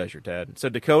 It's our pleasure, Tad. So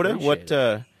Dakota,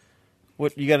 Appreciate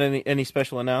what you got any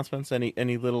special announcements?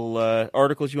 Any little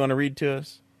articles you want to read to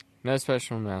us? No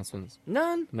special announcements.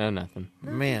 None. No, nothing.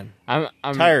 Man, I'm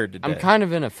tired today. I'm kind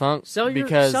of in a funk Sell your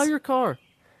car.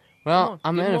 Well, Come on,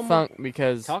 I'm give in me a one funk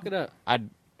because Talk it up.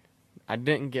 I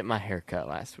didn't get my hair cut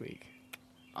last week.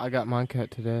 I got mine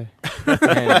cut today.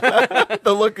 And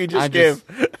the look he just I gave,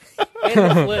 And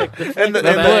the flick. and the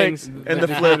bangs. and the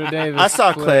flip. Today, the I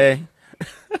saw split. Clay.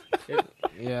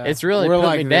 Yeah, It's really We're put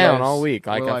like me down this. all week.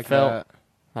 Like We're I felt that.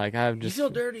 like I've You just feel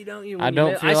dirty, don't you? I when you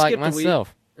don't miss- feel like skipped a week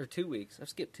myself. or 2 weeks. I've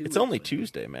skipped 2 weeks. It's only lately.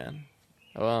 Tuesday, man.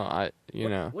 Well,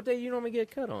 What day you normally get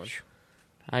cut on?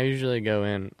 I usually go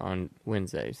in on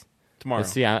Wednesdays. Tomorrow. But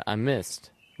see, I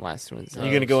missed last Wednesday.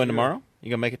 You gonna go in sure. tomorrow? You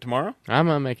gonna make it tomorrow? I'm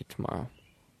gonna make it tomorrow.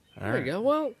 There you go.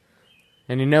 Well,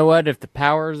 And you know what? If the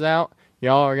power's out,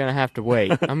 y'all are gonna have to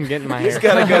wait. I'm getting my hair. He's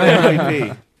got to go to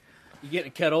MVP. You're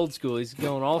getting cut old school. He's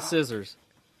going all scissors.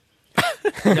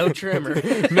 No trimmer.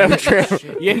 No trimmer.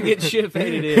 You ain't getting shit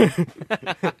faded in.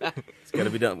 It's got to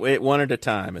be done one at a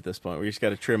time at this point. We just got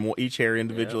to trim each hair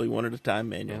individually, one at a time,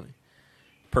 manually.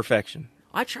 Perfection.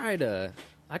 I tried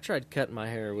cutting my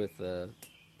hair with a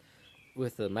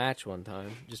match one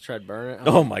time. Just tried burning it.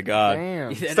 Oh my God!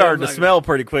 Damn. It started to smell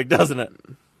pretty quick, doesn't it?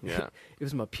 Yeah. It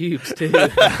was my pubes too. Shit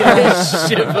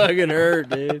fucking hurt,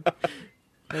 dude.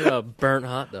 Like a burnt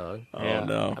hot dog. Oh Yeah.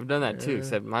 no! I've done that too,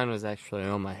 except mine was actually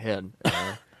on my head.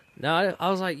 No, I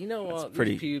was like, you know what?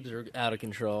 pretty- These pubes are out of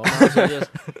control. I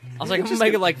was like, I'm gonna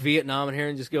make it like Vietnam in here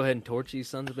and just go ahead and torch these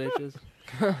sons of bitches.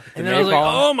 And then I was like,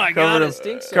 oh my God, it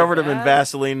stinks so Covered them in bad.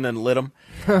 Vaseline and lit them.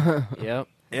 Yep.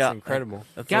 Yeah, It's incredible.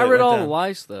 That's Got the way rid it of all went the down.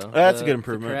 lice, though. That's a good The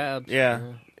improvement. crabs. Yeah.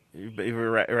 You've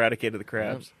eradicated the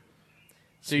crabs.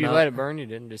 So you No. let it burn? You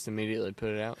didn't just immediately put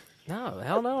it out? No,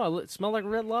 hell no. It smelled like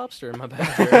red lobster in my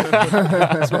bathroom.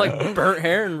 It smelled like burnt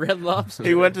hair and red lobster.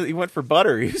 He went for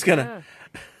butter. He was gonna.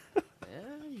 Yeah,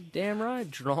 you damn right.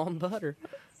 Drawn butter.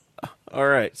 All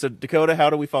right. So Dakota, how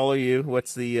do we follow you?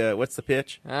 What's the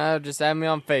pitch? Just add me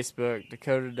on Facebook,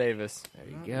 Dakota Davis. There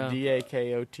you go.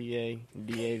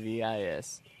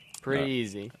 DAKOTADAVIS. Pretty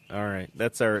easy. All right.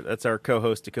 That's our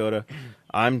co-host Dakota.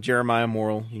 I'm Jeremiah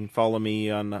Morrill. You can follow me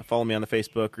on the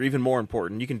Facebook, or even more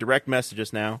important, you can direct message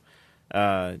us now.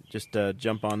 Just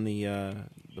jump on the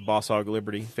Boss Hog of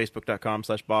Liberty,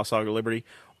 facebook.com/Boss Hog of Liberty.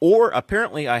 Or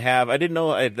apparently I didn't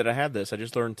know that I had this. I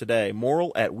just learned today.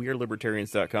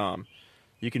 Morrill@wearelibertarians.com.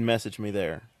 You can message me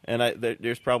there. And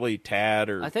there's probably Tad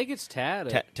or I think it's Tad.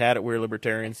 Tad at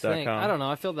wearelibertarians.com. I don't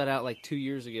know. I filled that out like 2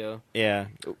 years ago. Yeah.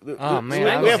 Oh,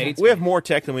 man. We have more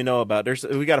tech than we know about.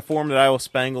 We got a form that I will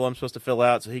Spangle I'm supposed to fill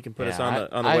out so he can put us on the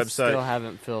I website. still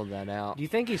haven't filled that out. Do you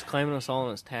think he's claiming us all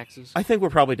on his taxes? I think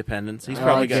we're probably dependents. He's I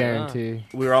probably got. guarantee.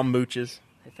 We're all mooches.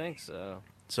 I think so.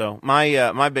 So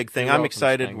my big thing. You're I'm welcome,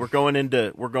 excited. Spangle. We're going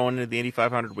into the Indy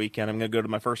 500 weekend. I'm going to go to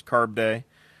my first carb day.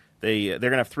 They're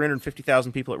going to have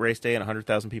 350,000 people at race day and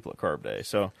 100,000 people at carb day.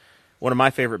 So one of my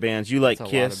favorite bands. You like That's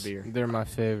a Kiss? lot of beer. They're my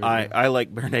favorite. I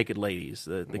like Bare Naked Ladies,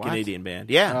 the What? Canadian band.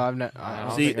 Oh, Yeah. I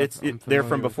don't See, think I'm they're familiar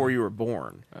from with before them. you were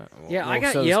born. Yeah, I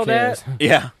got so's yelled Kiss. at.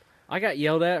 Yeah. I got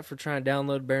yelled at for trying to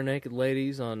download Bare Naked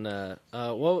Ladies on,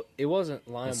 well, it wasn't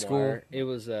school? LimeWire. It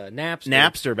was Napster.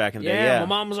 Napster back in the day. Yeah, Yeah. my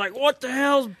mom was like, what the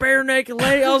hell's Bare Naked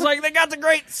Lady? I was like, they got the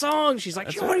great song. She's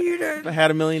like, what are you doing? I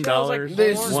had $1 million. I was like,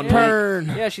 This is One porn.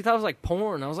 Yeah, she thought it was like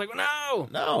porn. I was like, no.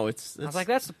 No, it's I was like,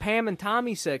 that's the Pam and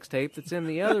Tommy sex tape that's in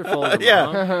the other folder,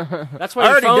 Yeah. Mom. That's why I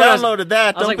your already phone downloaded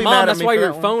that. I was Don't like, be Mom, mad at that's me why for your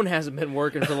that one. phone hasn't been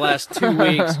working for the last 2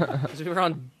 weeks. Because we were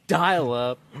on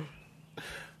dial-up.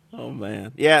 Oh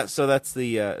man, yeah. So that's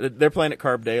they're playing at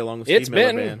Carb Day along with It's Steve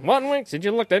Miller been Band. 1 week since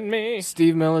you looked at me.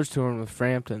 Steve Miller's touring with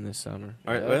Frampton this summer.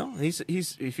 All right. Well, he's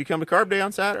if you come to Carb Day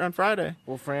on Friday,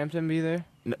 Will Frampton be there?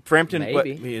 Frampton.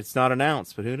 Maybe. But it's not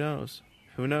announced, but who knows?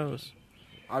 Who knows?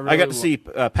 I really got to see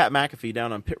Pat McAfee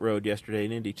down on pit road yesterday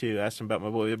in Indy too. I asked him about my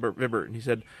boy Vibbert, and he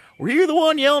said, "Were you the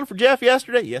one yelling for Jeff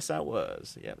yesterday?" Yes, I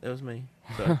was. Yeah, that was me.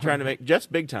 So trying to make Jeff's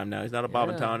big time now. He's not a Bob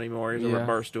and Tom anymore. He's over Yeah. at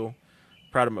Barstool.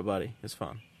 Proud of my buddy. It's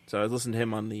fun. So I was listening to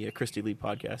him on the Christy Lee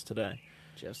podcast today.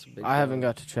 Jeff's a big I haven't guy.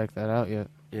 got to check that out yet.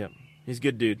 Yeah, he's a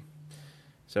good dude.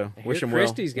 So I wish hear him well.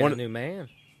 Christy's got a new man.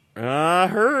 I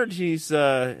heard she's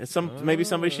maybe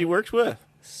somebody she works with.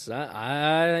 So,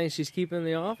 I think she's keeping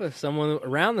the office. Someone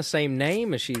around the same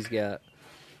name as she's got.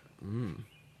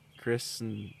 Chris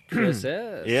and Chris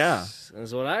S. Yeah.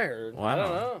 That's what I heard. Wow. I don't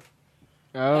know.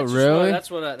 Oh, That's just really?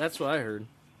 That's what I heard.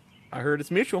 I heard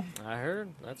it's mutual.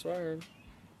 That's what I heard.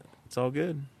 It's all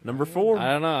good. Number 4.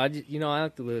 I don't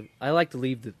know. I like to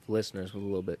leave the listeners with a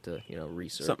little bit to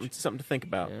research. Something to think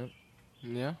about. Yeah.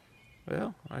 Yeah.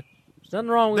 Well, There's nothing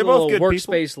wrong with They're a little both good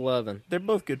workspace loving. they're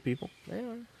both good people. They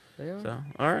are. They are. So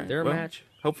all right, They're a well, match.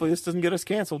 Hopefully this doesn't get us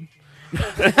canceled.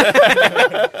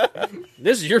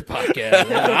 This is your podcast.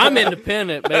 I'm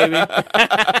independent, baby. Tad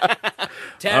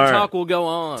All right. Talk will go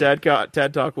on.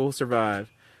 Tad Talk will survive.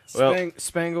 Well,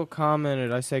 Spangle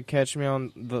commented, I said, catch me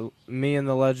on me and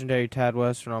the legendary Tad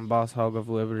Western on Boss Hog of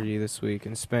Liberty this week.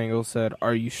 And Spangle said,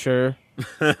 are you sure?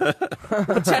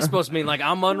 What's that supposed to mean? Like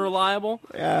I'm unreliable?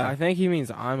 yeah, I think he means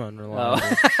I'm unreliable.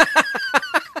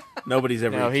 nobody's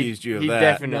ever accused you of he that.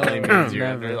 definitely means you're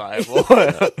Never. unreliable.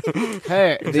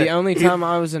 Hey, the only time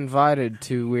I was invited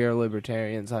to We Are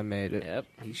Libertarians, I made it. Yep,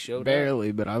 he showed up.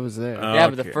 Barely, but I was there. Yeah,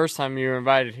 but the Okay. first time you were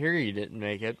invited here, you didn't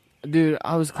make it. Dude,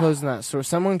 I was closing that store.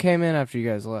 Someone came in after you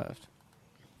guys left.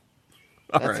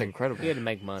 All That's right. incredible. He had to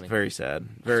make money. Very sad.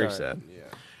 Very Sorry. sad.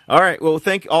 All right. Well,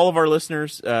 thank all of our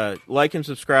listeners. Like and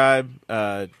subscribe.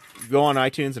 Go on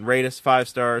iTunes and rate us 5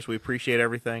 stars. We appreciate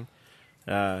everything.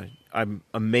 I'm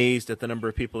amazed at the number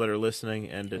of people that are listening,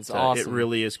 and It's it awesome.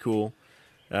 really is cool.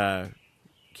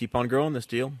 Keep on growing this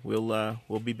deal. We'll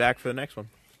be back for the next one.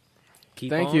 Keep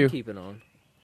Thank on you. keeping on.